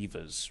said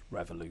Divas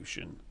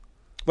Revolution.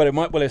 But it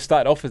might well have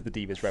started off as the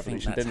Divas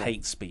Revolution, didn't it? That's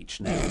hate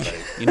speech now, though.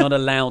 You're not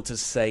allowed to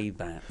say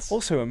that.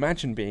 Also,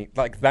 imagine being,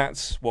 like,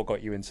 that's what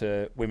got you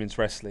into women's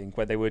wrestling,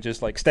 where they were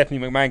just like, Stephanie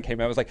McMahon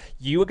came out and was like,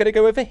 you are going to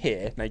go over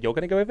here, now you're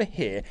going to go over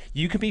here,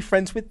 you can be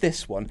friends with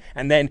this one,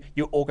 and then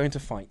you're all going to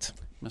fight.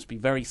 Must be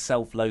very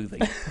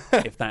self-loathing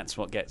if that's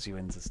what gets you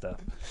into stuff.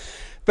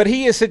 But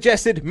he has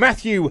suggested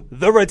Matthew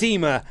the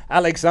Redeemer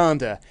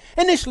Alexander.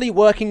 Initially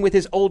working with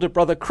his older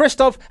brother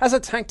Christoph as a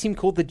tag team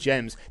called the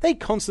Gems, they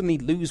constantly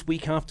lose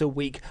week after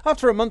week.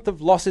 After a month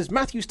of losses,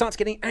 Matthew starts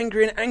getting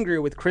angrier and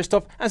angrier with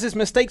Christoph as his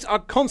mistakes are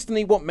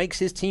constantly what makes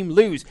his team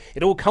lose.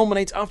 It all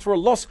culminates after a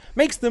loss,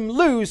 makes them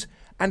lose,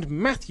 and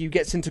Matthew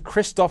gets into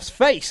Christoph's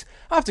face.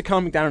 After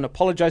calming down and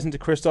apologising to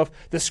Christoph,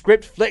 the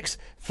script flips,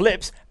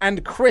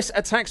 and Chris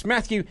attacks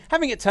Matthew,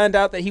 having it turned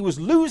out that he was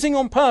losing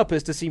on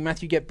purpose to see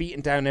Matthew get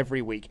beaten down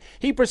every week.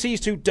 He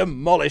proceeds to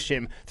demolish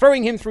him,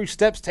 throwing him through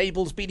steps,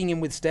 tables, beating him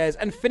with stairs,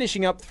 and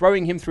finishing up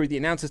throwing him through the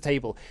announcer's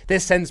table.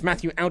 This sends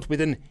Matthew out with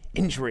an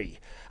injury.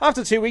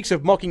 After 2 weeks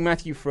of mocking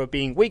Matthew for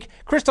being weak,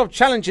 Christoph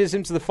challenges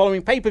him to the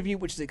following pay-per-view,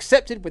 which is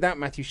accepted without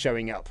Matthew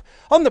showing up.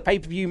 On the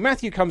pay-per-view,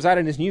 Matthew comes out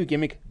in his new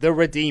gimmick, the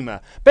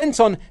Redeemer. Bent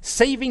on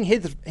saving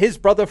his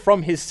brother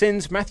from his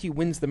sins, Matthew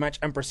wins the match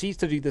and proceeds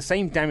to do the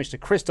same damage to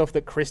Christoph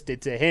that Chris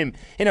did to him,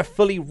 in a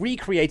fully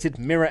recreated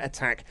mirror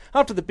attack.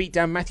 After the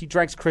beatdown, Matthew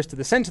drags Chris to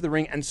the centre of the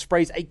ring and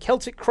sprays a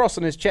Celtic cross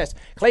on his chest,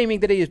 claiming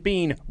that he has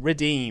been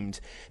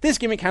redeemed. This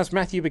gimmick has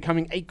Matthew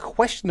becoming a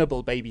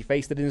questionable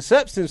babyface that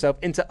inserts himself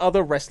into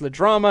other wrestler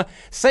drama,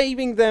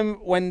 saving them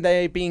when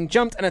they're being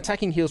jumped and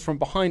attacking heels from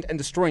behind and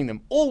destroying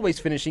them, always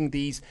finishing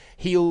these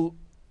heel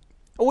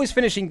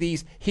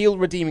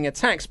redeeming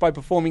attacks by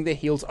performing the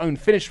heel's own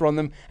finisher on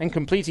them and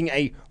completing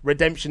a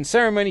redemption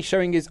ceremony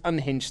showing his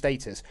unhinged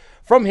status.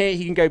 From here,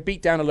 he can go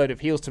beat down a load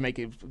of heels to make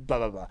it blah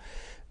blah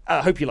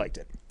blah. Hope you liked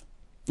it.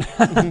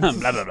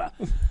 Blah blah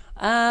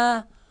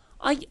blah.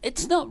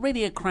 It's not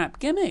really a crap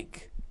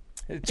gimmick.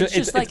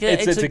 It's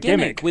a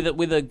gimmick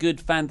with a good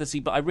fantasy.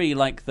 But I really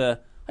like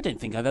I don't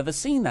think I've ever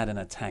seen that in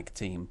a tag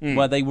team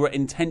where they were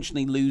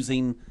intentionally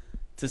losing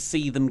to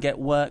see them get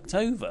worked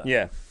over.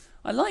 Yeah,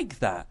 I like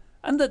that.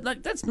 And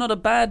that's not a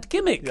bad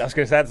gimmick. I was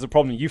going to say, that's the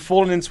problem. You've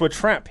fallen into a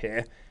trap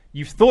here.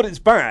 You've thought it's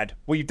bad.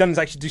 What you've done is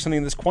actually do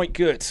something that's quite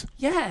good.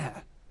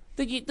 Yeah.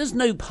 There's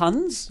no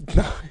puns.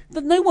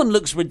 No one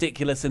looks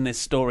ridiculous in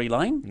this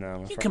storyline.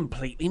 No. You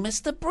completely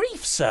missed the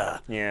brief,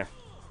 sir. Yeah.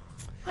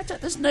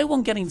 There's no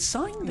one getting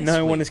signed this week.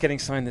 No one is getting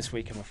signed this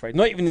week, I'm afraid.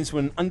 Not even into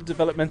an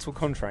underdevelopmental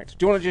contract.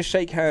 Do you want to just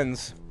shake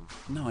hands?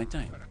 No, I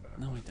don't.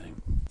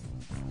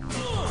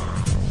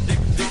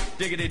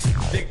 Diggity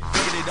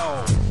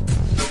dog.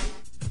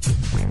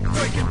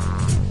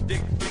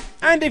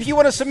 And if you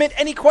want to submit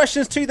any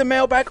questions to the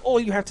mailbag, all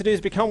you have to do is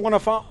become one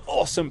of our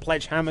awesome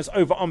pledge hammers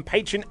over on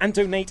Patreon and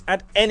donate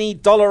at any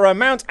dollar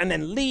amount, and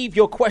then leave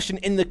your question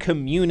in the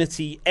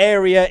community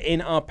area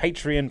in our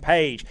Patreon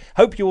page.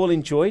 Hope you all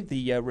enjoyed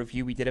the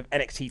review we did of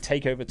NXT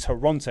TakeOver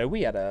Toronto.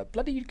 We had a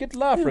bloody good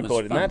laugh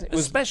recording that. It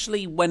was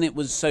especially when it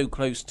was so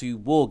close to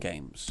War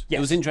Games. Yes.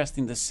 It was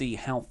interesting to see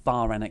how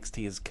far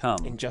NXT has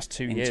come in just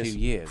 2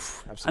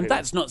 years. Absolutely. And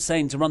that's not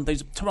saying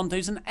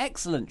Toronto's an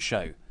excellent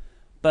show.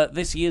 But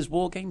this year's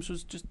War Games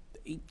was just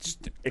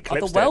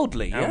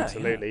otherworldly.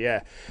 Absolutely,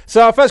 yeah.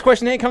 So our first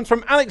question here comes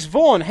from Alex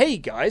Vaughan. Hey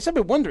guys, I've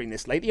been wondering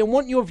this lately and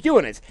want your view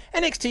on it.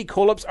 NXT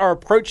call-ups are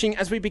approaching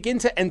as we begin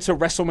to enter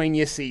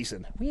WrestleMania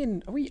season.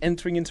 Are we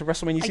entering into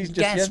WrestleMania season just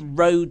yet? I guess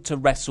Road to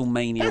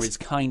WrestleMania is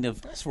kind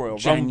of Royal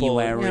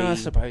January. Rumble. Yeah, I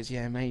suppose,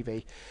 yeah,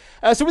 maybe.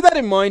 So with that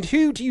in mind,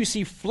 who do you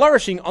see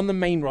flourishing on the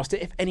main roster,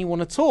 if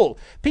anyone at all?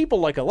 People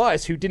like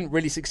Elias, who didn't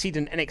really succeed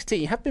in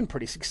NXT, have been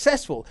pretty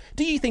successful.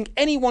 Do you think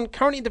anyone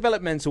currently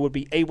developmental would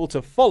be able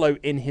to follow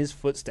in his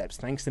footsteps?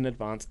 Thanks in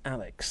advance,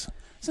 Alex.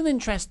 It's an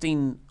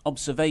interesting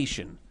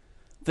observation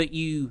that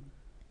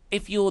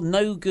if you're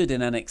no good in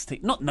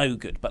NXT, not no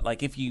good, but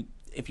like if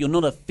you're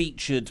not a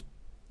featured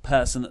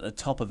person at the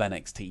top of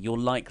NXT, you'll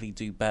likely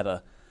do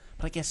better.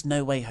 But I guess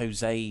No Way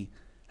Jose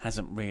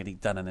hasn't really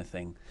done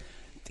anything.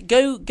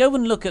 Go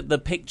and look at the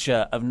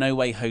picture of No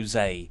Way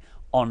Jose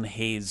on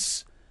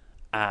his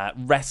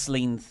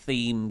wrestling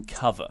theme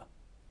cover.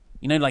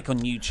 You know, like on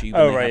YouTube.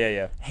 Oh, right,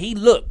 yeah. He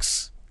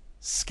looks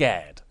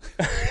scared.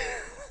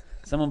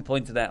 Someone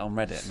pointed out on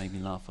Reddit, it made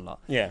me laugh a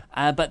lot. Yeah.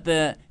 But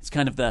it's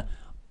kind of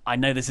I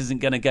know this isn't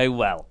going to go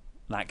well,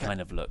 that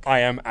kind of look. I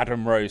am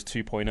Adam Rose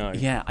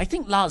 2.0. Yeah, I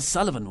think Lars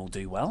Sullivan will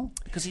do well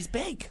because he's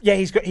big. Yeah,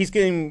 he's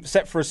getting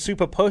set for a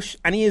super push,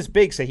 and he is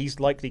big, so he's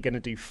likely going to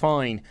do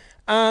fine.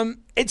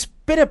 It's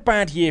been a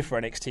bad year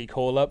for NXT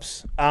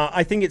call-ups.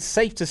 I think it's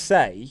safe to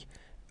say,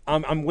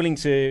 I'm willing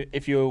to,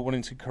 if you're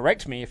willing to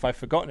correct me if I've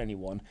forgotten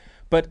anyone,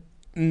 but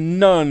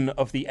none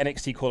of the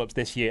NXT call-ups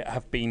this year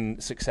have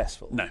been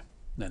successful. No.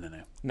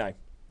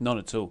 Not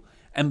at all.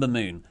 Ember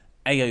Moon,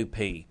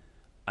 AOP,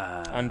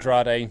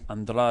 Andrade,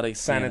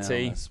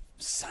 Sanity.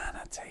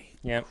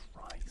 Yeah.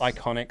 Christ.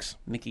 Iconics.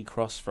 Nikki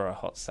Cross for a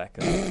hot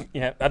second.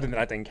 Yeah, that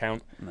didn't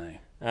count. No.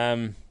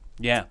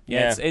 Yeah.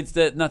 It's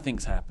that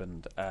nothing's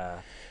happened.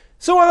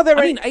 So are there?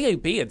 I mean,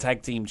 AOP are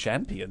tag team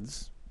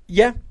champions.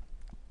 Yeah.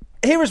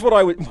 Here's what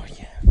I would.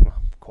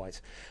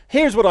 Quite.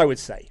 Here's what I would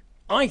say.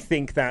 I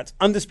think that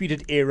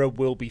Undisputed Era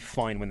will be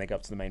fine when they go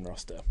up to the main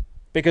roster,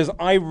 because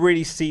I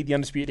really see the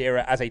Undisputed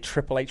Era as a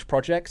Triple H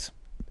project,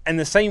 and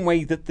the same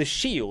way that the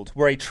Shield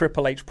were a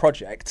Triple H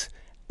project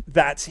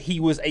that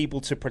he was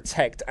able to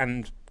protect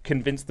and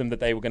convince them that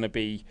they were going to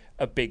be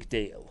a big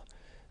deal.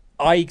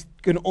 I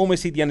can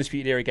almost see the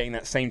Undisputed Era getting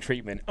that same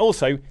treatment.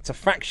 Also, it's a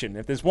faction.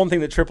 If there's one thing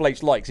that Triple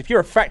H likes, if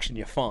you're a faction,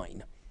 you're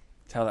fine.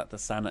 Tell that to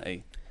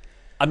Sanity.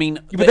 I mean...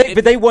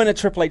 But they weren't a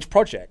Triple H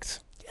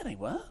project. Yeah, they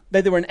were.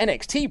 They were an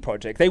NXT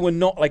project. They were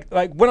not like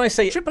when I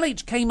say... Triple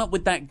H came up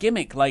with that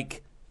gimmick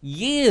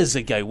years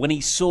ago when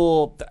he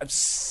saw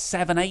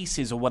Seven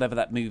Aces or whatever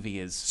that movie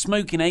is.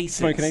 Smoking Aces.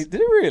 Did he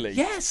really?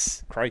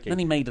 Yes. Crikey. Then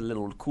he made a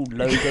little cool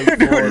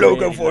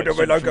logo for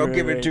them. I'll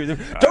give it to them.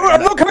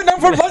 I'm not coming down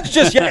for lunch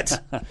just yet.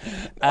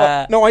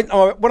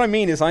 What I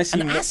mean is I see...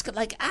 And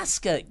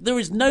Asuka, there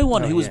is no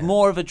one who was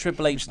more of a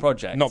Triple H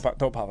project. Not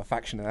part of a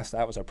faction, and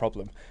that was her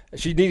problem.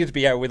 She needed to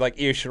be out with Io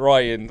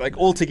Shirai and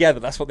all together.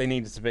 That's what they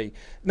needed to be.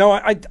 No,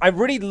 I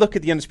really look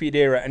at the Undisputed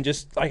Era and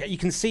just you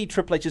can see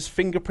Triple H's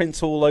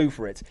fingerprints all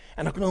over it.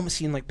 And I can almost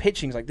see in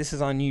pitchings this is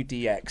our new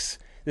DX.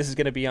 This is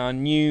going to be our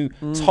new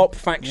top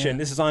faction. Yeah.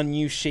 This is our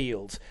new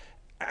Shield.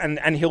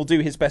 And he'll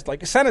do his best.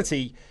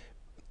 Sanity,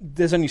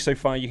 there's only so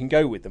far you can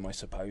go with them, I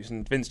suppose.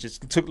 And Vince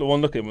just took the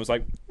one look at him and was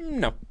like,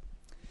 no.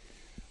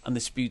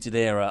 Undisputed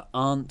Era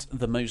aren't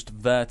the most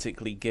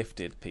vertically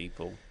gifted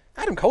people.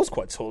 Adam Cole's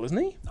quite tall, isn't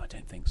he? No, I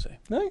don't think so.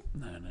 No?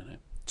 No.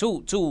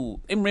 Tall.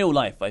 In real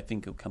life, I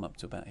think he'll come up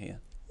to about here.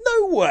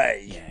 No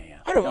way! Yeah.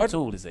 How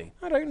tall is he?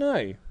 I don't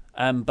know.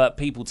 But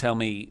people tell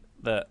me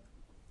that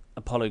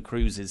Apollo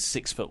Crews is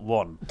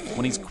 6'1"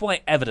 when he's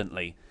quite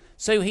evidently.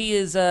 So he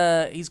is.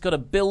 He's got a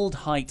build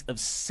height of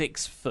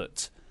 6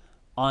 foot.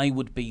 I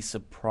would be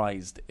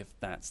surprised if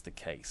that's the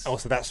case. Oh,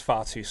 so that's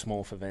far too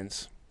small for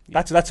Vince.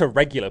 Yeah. That's a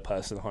regular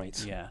person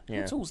height. Yeah.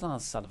 How tall's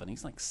Lars Sullivan?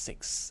 He's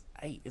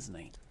 6'8", isn't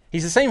he?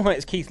 He's the same height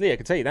as Keith Lee. I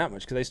can tell you that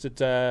much because they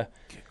stood eye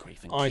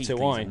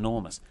to eye.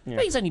 Enormous. Yeah.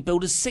 But he's only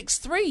billed as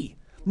 6'3".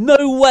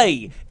 No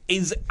way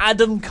is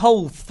Adam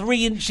Cole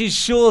 3 inches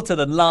shorter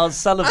than Lars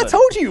Sullivan. I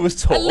told you he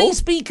was tall. At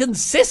least be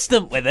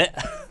consistent with it.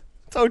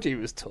 Told you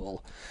he was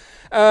tall.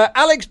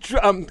 Alex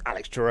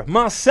Drurer.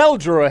 Marcel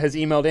Drurer has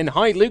emailed in,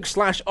 hi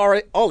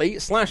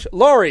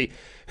Luke/Ollie/Laurie.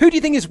 Who do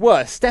you think is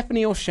worse,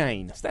 Stephanie or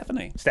Shane?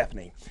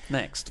 Stephanie.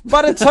 Next.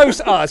 Butter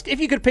Toast asked,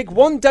 if you could pick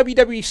one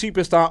WWE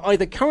superstar,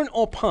 either current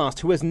or past,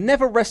 who has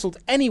never wrestled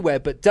anywhere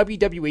but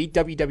WWE,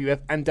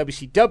 WWF, and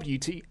WCW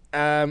to...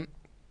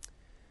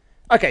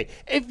 Okay,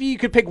 if you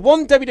could pick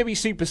one WWE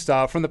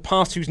superstar from the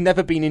past who's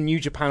never been in New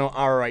Japan or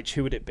ROH,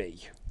 who would it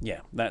be?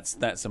 Yeah,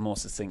 that's a more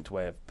succinct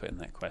way of putting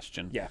that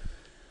question. Yeah.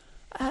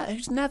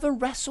 Who's never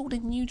wrestled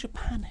in New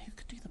Japan? Who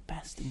could do the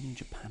best in New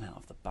Japan out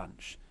of the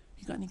bunch?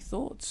 You got any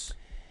thoughts?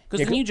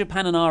 Because the New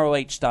Japan and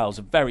ROH styles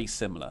are very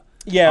similar.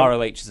 Yeah.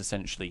 ROH is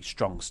essentially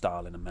strong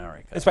style in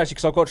America. Especially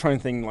because I've got to try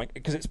and think,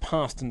 because it's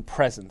past and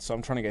present, so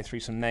I'm trying to go through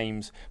some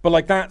names.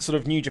 But, that sort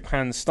of New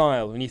Japan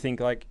style, when you think,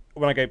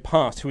 when I go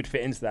past, who would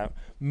fit into that?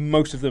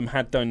 Most of them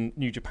had done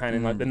New Japan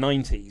in, the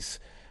 90s.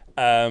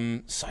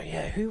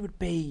 Who would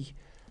be...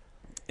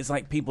 It's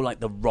like people like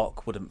The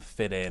Rock wouldn't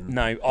fit in.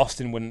 No,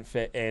 Austin wouldn't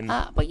fit in.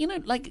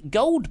 But,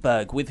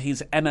 Goldberg with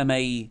his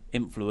MMA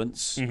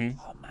influence. Mm-hmm.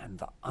 Oh, man,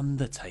 The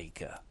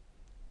Undertaker.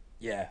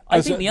 Yeah.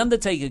 I think The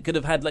Undertaker could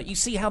have had, you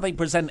see how they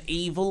present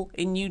evil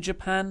in New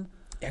Japan?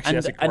 Actually,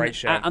 that's a great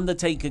show.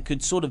 Undertaker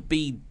could sort of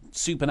be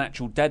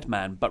supernatural dead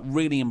man, but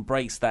really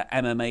embrace that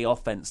MMA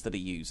offense that he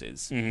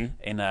uses in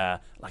an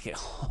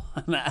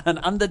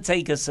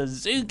Undertaker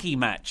Suzuki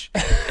match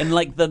in,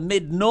 the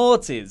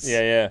mid-noughties.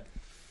 Yeah.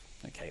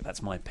 Okay,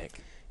 that's my pick.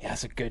 Yeah,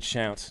 that's a good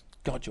shout.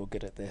 God, you're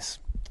good at this.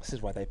 This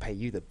is why they pay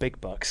you the big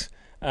bucks.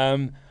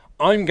 I'm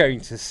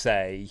going to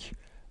say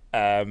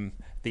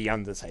The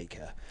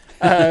Undertaker.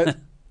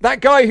 That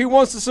guy who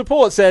wants to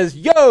support says,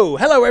 "Yo,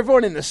 hello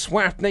everyone in the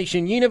SWAP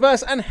Nation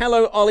universe, and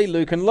hello Ollie,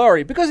 Luke and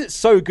Laurie. Because it's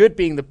so good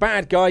being the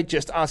bad guy,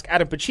 just ask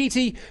Adam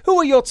Pacitti, who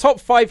are your top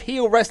 5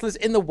 heel wrestlers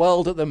in the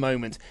world at the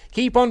moment?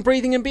 Keep on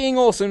breathing and being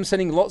awesome,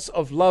 sending lots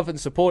of love and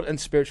support and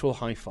spiritual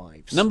high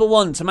fives." Number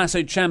 1,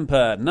 Tommaso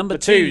Ciampa. Number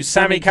 2,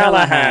 Sami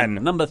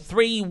Callihan. Number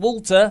 3,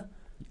 Walter.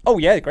 Oh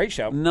yeah, great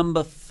shout.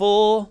 Number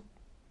 4,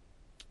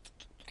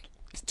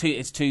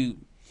 it's too.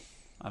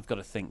 I've got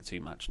to think too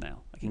much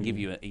now. I can give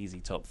you an easy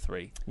top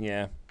 3.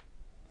 Yeah.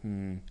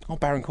 Oh,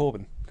 Baron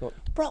Corbin.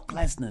 Brock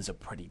Lesnar's a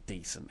pretty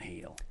decent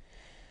heel.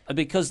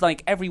 Because,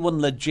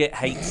 everyone legit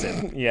hates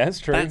him. Yeah, that's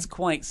true. That's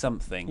quite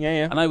something.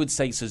 Yeah. And I would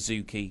say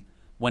Suzuki,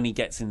 when he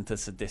gets into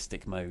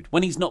sadistic mode.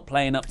 When he's not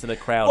playing up to the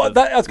crowd. Well,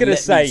 I was going to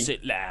say...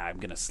 I'm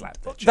going to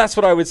slap the chick. That's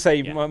what I would say.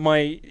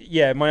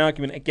 Yeah. My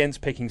argument against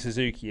picking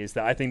Suzuki is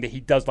that I think that he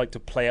does like to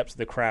play up to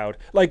the crowd.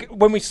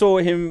 When we saw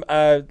him,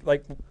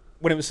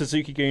 when it was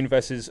Suzuki-gun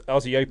versus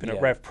Aussie Open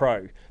at Rev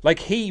Pro,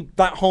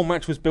 that whole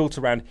match was built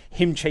around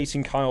him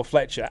chasing Kyle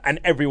Fletcher and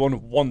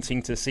everyone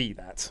wanting to see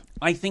that.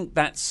 I think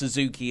that's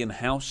Suzuki in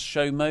house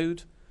show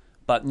mode,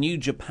 but New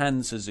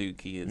Japan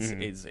Suzuki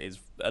is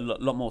a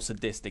lot more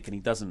sadistic, and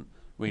he doesn't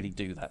really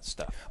do that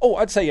stuff. Oh,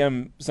 I'd say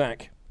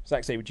Zack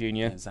Sabre Jr.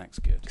 Yeah, Zach's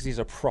good. Because he's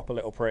a proper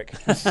little prick.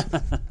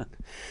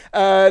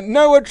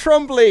 Noah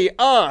Trombley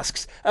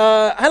asks,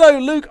 hello,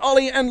 Luke,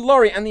 Ollie, and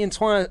Laurie, and the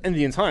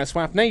entire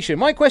SWAP Nation.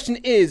 My question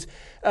is,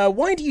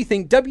 why do you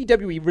think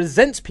WWE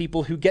resents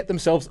people who get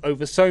themselves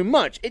over so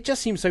much? It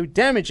just seems so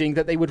damaging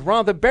that they would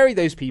rather bury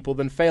those people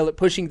than fail at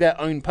pushing their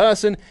own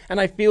person, and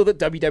I feel that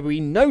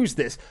WWE knows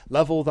this.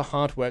 Love all the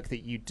hard work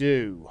that you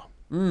do.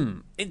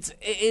 It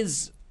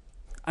is.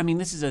 I mean,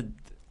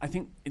 I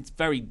think it's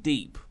very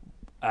deep.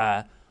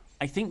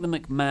 I think the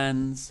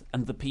McMahons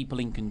and the people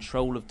in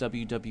control of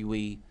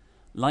WWE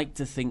like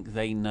to think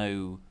they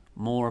know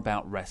more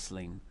about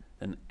wrestling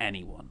than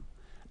anyone,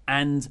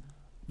 and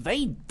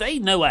they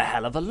know a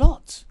hell of a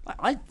lot.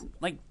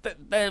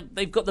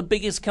 They've got the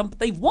biggest company.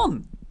 They've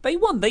won. They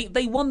won.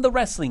 They won the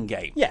wrestling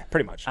game. Yeah,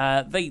 pretty much.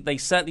 They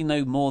certainly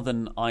know more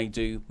than I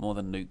do, more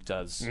than Luke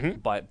does,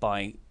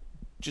 by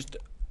just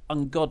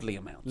ungodly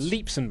amounts,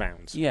 leaps and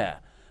bounds. Yeah,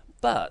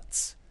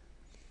 but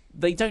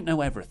they don't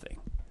know everything.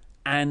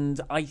 And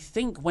I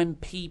think when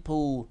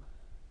people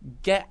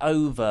get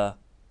over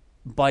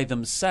by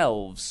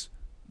themselves,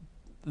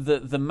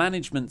 the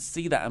management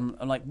see that and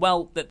are like,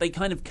 well, that they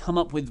kind of come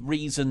up with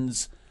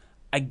reasons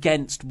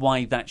against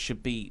why that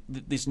should be,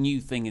 this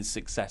new thing is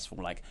successful.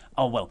 Like,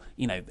 oh, well,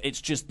 it's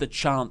just the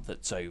chant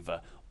that's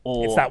over.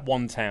 Or it's that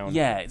one town.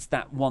 Yeah, it's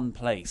that one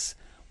place.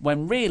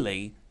 When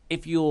really,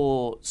 if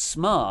you're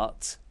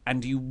smart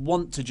and you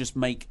want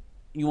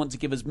to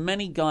give as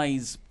many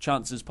guys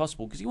chances as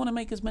possible because you want to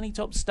make as many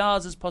top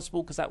stars as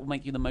possible because that will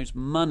make you the most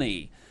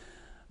money.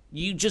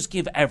 You just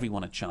give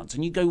everyone a chance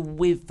and you go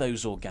with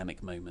those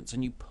organic moments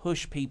and you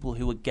push people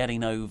who are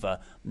getting over,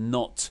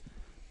 not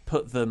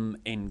put them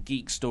in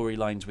geek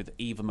storylines with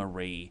Eva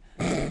Marie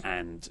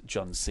and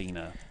John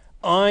Cena.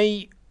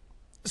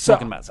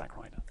 Talking about Zack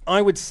Ryder.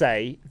 I would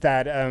say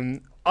that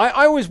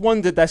I always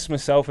wondered this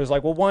myself. As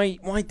well, why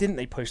didn't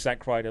they push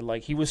Zack Ryder?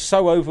 He was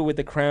so over with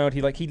the crowd.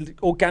 He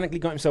organically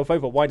got himself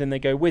over. Why didn't they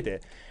go with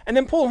it? And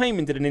then Paul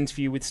Heyman did an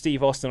interview with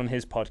Steve Austin on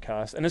his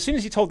podcast. And as soon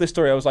as he told this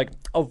story, I was like,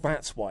 oh,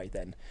 that's why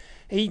then.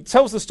 He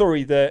tells the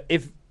story that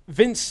if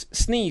Vince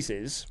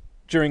sneezes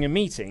during a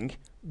meeting,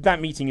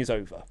 that meeting is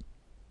over.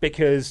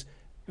 Because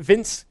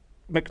Vince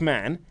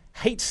McMahon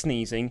hates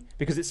sneezing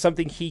because it's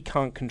something he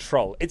can't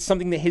control. It's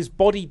something that his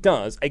body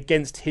does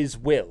against his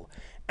will.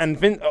 And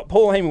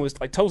Paul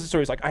Heyman told the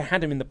story. I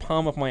had him in the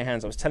palm of my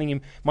hands. I was telling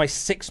him my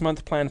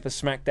 6-month plan for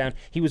SmackDown.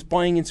 He was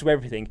buying into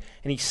everything,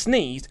 and he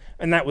sneezed,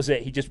 and that was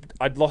it.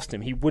 I'd lost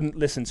him. He wouldn't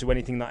listen to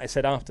anything that I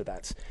said after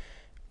that.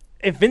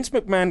 If Vince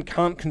McMahon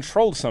can't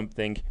control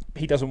something,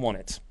 he doesn't want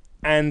it.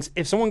 And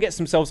if someone gets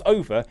themselves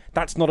over,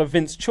 that's not a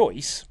Vince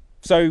choice.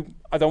 So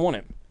I don't want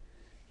it.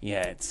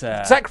 Yeah, it's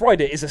Zack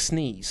Ryder is a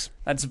sneeze.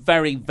 That's a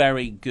very,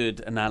 very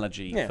good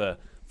analogy Yeah.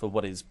 for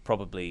what is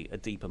probably a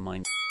deeper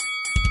mind.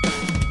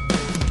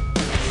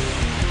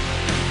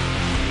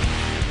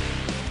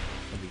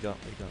 What have you got?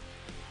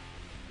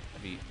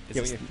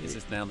 Is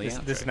this now the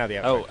outro? This is now the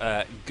outro.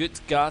 Oh,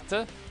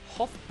 Gutgarte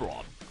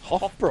Hofbräu.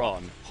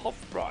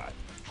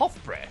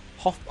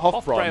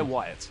 Hofbräu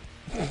Wyatt.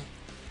 Come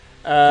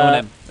on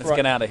then, let's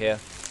get out of here.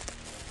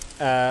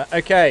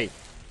 Okay.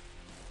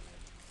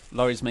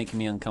 Laurie's making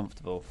me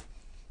uncomfortable.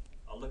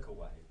 I'll look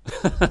away.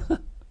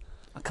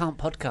 I can't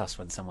podcast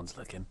when someone's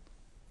looking.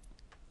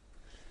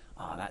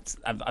 Oh,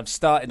 I've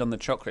started on the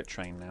chocolate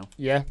train now.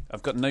 Yeah.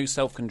 I've got no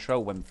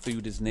self-control when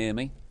food is near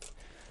me.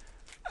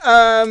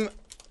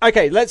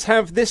 Okay, let's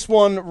have this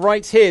one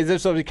right here.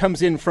 This obviously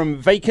comes in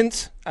from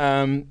Vacant,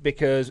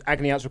 because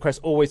Agony Out's requests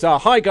always are.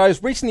 Hi,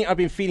 guys. Recently, I've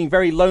been feeling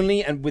very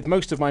lonely and with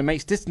most of my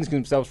mates distancing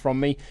themselves from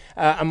me,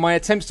 and my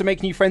attempts to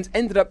make new friends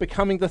ended up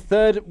becoming the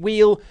third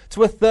wheel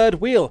to a third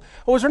wheel.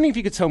 I was wondering if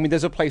you could tell me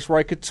there's a place where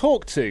I could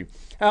talk to.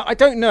 I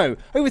don't know.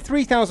 Over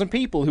 3,000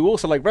 people who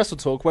also like Wrestle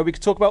Talk, where we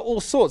could talk about all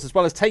sorts, as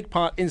well as take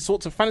part in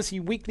sorts of fantasy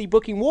weekly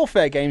booking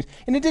warfare games,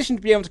 in addition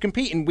to be able to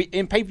compete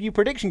in pay-per-view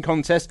prediction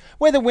contests,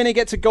 where the winner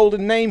gets a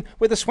golden name,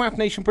 with a Swap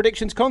Nation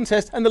predictions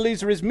contest, and the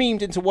loser is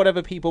memed into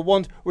whatever people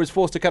want, or is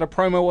forced to cut a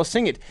promo or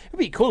sing it. It would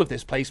be cool if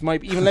this place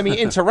might even let me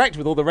interact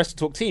with all the Wrestle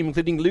Talk team,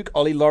 including Luke,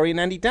 Ollie, Laurie, and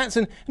Andy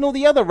Datson, and all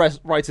the other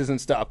writers and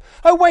stuff.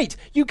 Oh wait,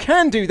 you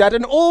can do that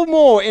and all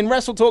more in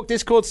Wrestle Talk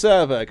Discord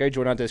server. Go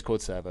join our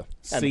Discord server.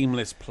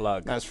 Seamless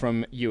plug. That's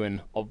from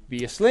Ewan,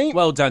 obviously.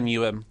 Well done,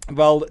 Ewan.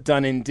 Well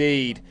done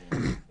indeed.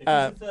 If it's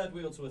a third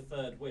wheel to a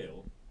third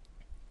wheel,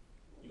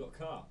 you got a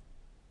car.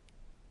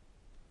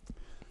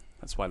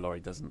 That's why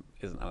Laurie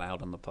isn't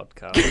allowed on the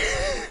podcast.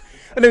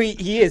 No,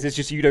 he is. It's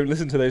just you don't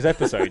listen to those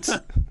episodes.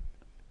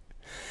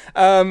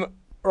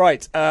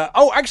 Right.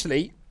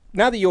 Actually,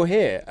 now that you're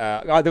here,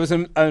 there was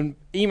an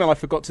email I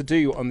forgot to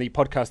do on the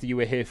podcast that you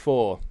were here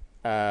for,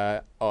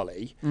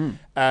 Ollie.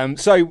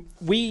 So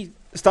we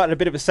started a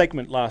bit of a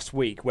segment last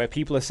week where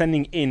people are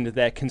sending in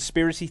their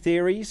conspiracy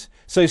theories.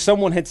 So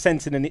someone had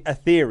sent in a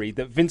theory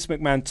that Vince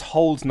McMahon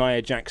told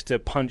Nia Jax to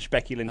punch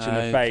Becky Lynch in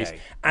the face,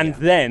 and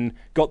then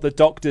got the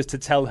doctors to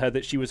tell her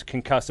that she was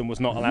concussed and was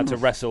not allowed to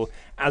wrestle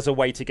as a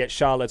way to get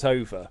Charlotte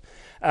over.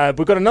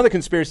 We've got another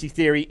conspiracy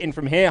theory in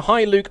from here.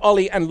 Hi, Luke,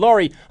 Ollie, and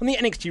Laurie. On the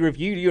NXT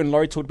review, you and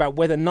Laurie talked about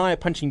whether Nia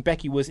punching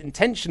Becky was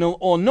intentional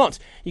or not.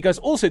 You guys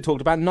also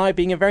talked about Nia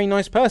being a very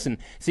nice person.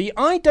 See,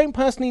 I don't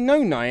personally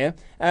know Nia.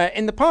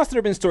 In the past, there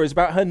have been stories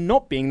about her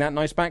not being that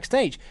nice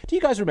backstage. Do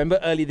you guys remember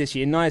earlier this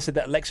year, Nia said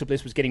that Alexa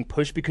Bliss was getting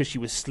pushed because she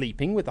was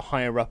sleeping with the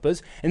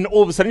higher-uppers, and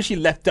all of a sudden she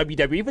left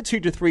WWE for 2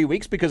 to 3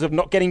 weeks because of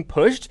not getting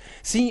pushed?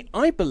 See,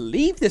 I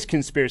believe this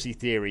conspiracy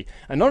theory.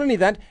 And not only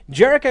that,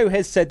 Jericho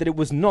has said that it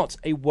was not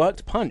a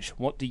worked punch.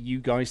 What do you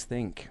guys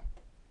think?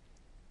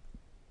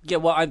 Yeah,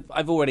 well,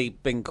 I've already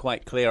been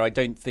quite clear. I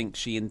don't think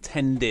she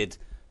intended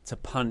to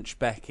punch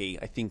Becky.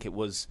 I think it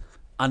was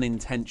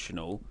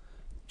unintentional.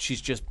 She's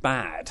just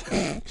bad.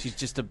 She's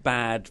just a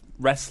bad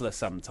wrestler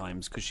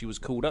sometimes because she was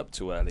called up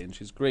too early and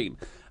she's green.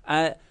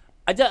 I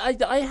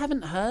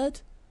haven't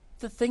heard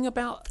the thing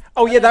about.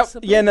 Oh yeah,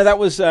 that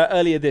was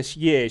earlier this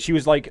year. She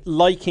was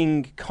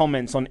liking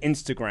comments on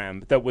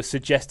Instagram that were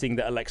suggesting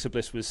that Alexa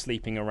Bliss was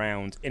sleeping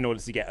around in order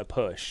to get a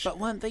push. But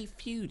weren't they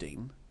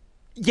feuding?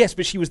 Yes,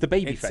 but she was the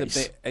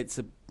babyface.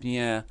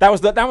 Yeah. That was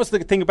the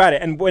thing about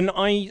it. And when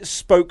I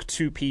spoke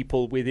to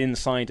people with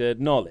insider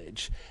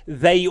knowledge,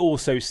 they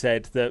also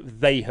said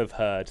that they have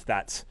heard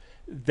that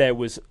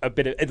there is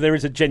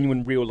a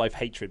genuine real life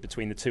hatred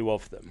between the two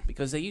of them,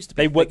 because they used to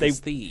be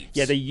thieves.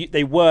 Yeah,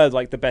 they were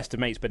like the best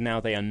of mates, but now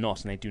they are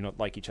not, and they do not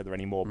like each other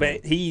anymore.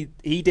 But he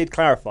did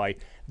clarify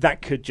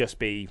that could just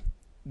be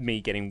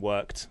me getting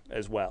worked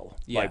as well,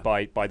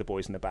 by the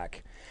boys in the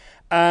back.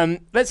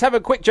 Let's have a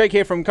quick joke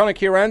here from Connor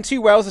Curran.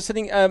 Two whales are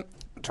sitting.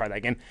 Try that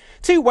again.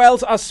 Two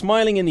whales are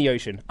smiling in the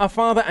ocean, a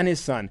father and his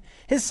son.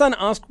 His son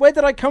asks, "Where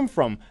did I come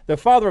from?" The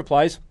father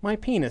replies, "My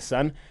penis,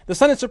 son." The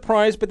son is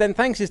surprised, but then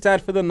thanks his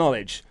dad for the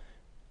knowledge.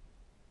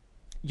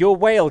 "Your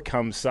whale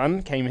comes,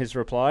 son," came his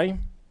reply.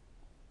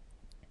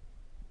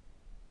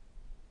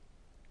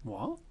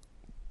 What?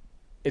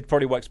 It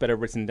probably works better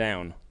written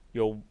down.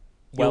 You're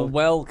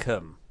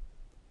welcome.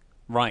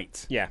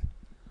 Right. Yeah.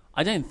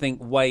 I don't think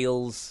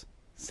Wales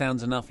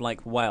sounds enough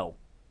like well.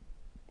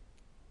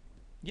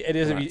 Yeah, it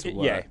is.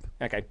 Yeah.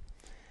 Okay.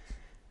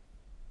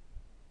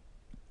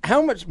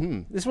 How much?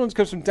 This one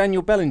comes from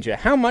Daniel Bellinger.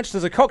 How much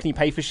does a Cockney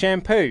pay for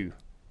shampoo?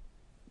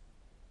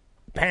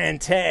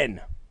 £10.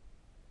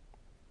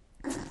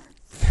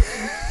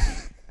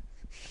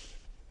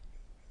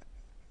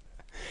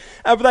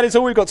 But that is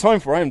all we've got time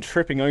for. I am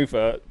tripping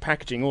over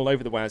packaging all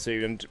over the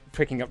wazoo and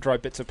picking up dry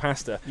bits of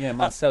pasta. Yeah,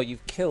 Marcel,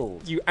 you've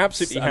killed. You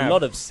absolutely have. A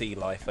lot of sea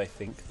life, I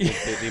think,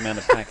 with the amount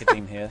of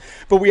packaging here.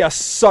 But we are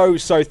so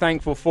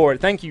thankful for it.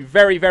 Thank you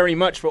very, very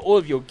much for all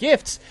of your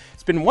gifts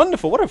It's been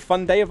wonderful. What a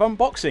fun day of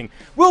unboxing.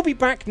 We'll be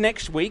back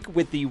next week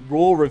with the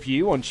Raw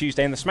review on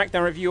Tuesday and the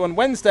SmackDown review on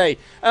Wednesday.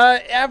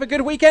 Have a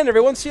good weekend,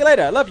 everyone. See you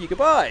later. Love you.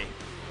 Goodbye.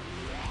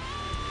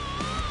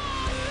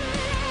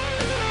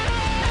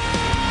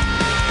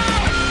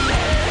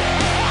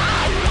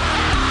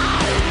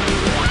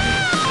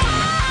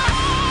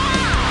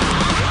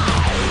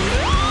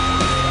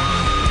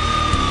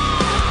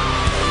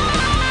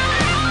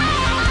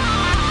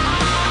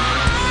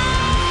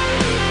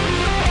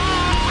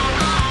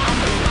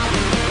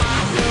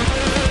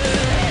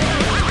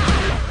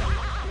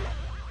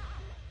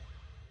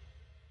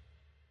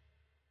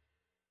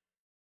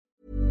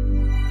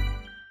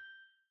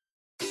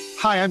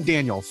 Hi, I'm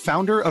Daniel,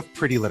 founder of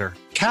Pretty Litter.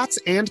 Cats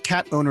and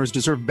cat owners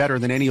deserve better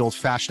than any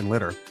old-fashioned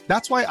litter.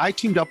 That's why I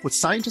teamed up with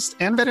scientists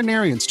and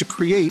veterinarians to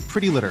create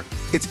Pretty Litter.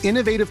 Its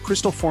innovative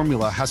crystal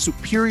formula has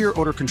superior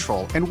odor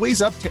control and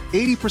weighs up to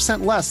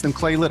 80% less than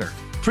clay litter.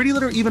 Pretty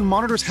Litter even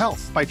monitors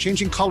health by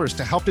changing colors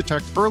to help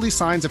detect early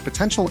signs of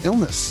potential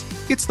illness.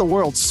 It's the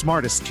world's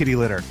smartest kitty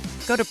litter.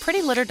 Go to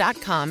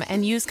prettylitter.com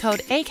and use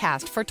code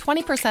ACAST for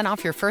 20%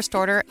 off your first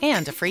order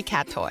and a free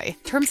cat toy.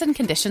 Terms and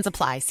conditions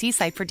apply. See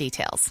site for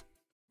details.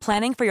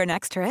 Planning for your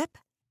next trip?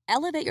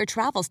 Elevate your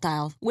travel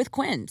style with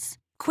Quince.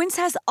 Quince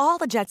has all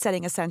the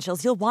jet-setting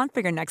essentials you'll want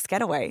for your next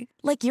getaway,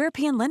 like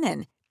European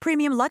linen,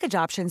 premium luggage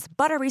options,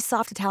 buttery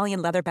soft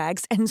Italian leather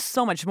bags, and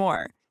so much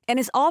more. And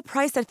is all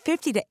priced at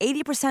 50 to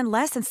 80%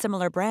 less than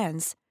similar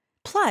brands.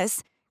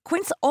 Plus,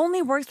 Quince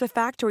only works with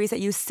factories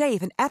that use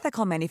safe and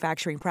ethical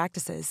manufacturing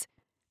practices.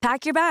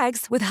 Pack your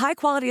bags with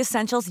high-quality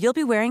essentials you'll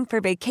be wearing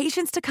for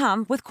vacations to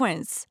come with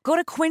Quince. Go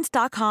to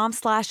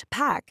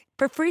quince.com/pack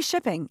for free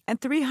shipping and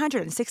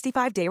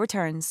 365-day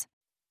returns.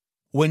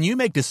 When you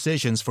make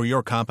decisions for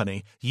your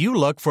company, you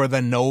look for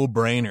the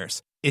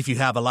no-brainers. If you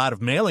have a lot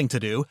of mailing to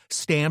do,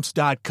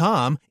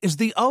 Stamps.com is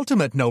the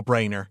ultimate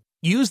no-brainer.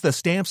 Use the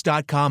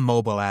Stamps.com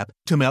mobile app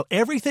to mail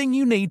everything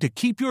you need to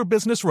keep your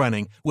business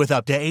running with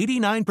up to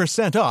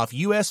 89% off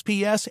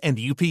USPS and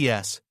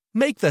UPS.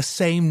 Make the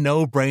same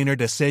no-brainer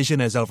decision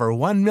as over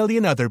 1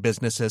 million other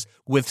businesses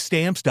with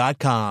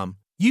Stamps.com.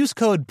 Use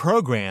code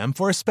PROGRAM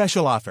for a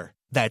special offer.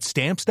 That's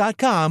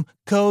Stamps.com,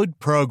 code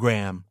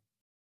PROGRAM.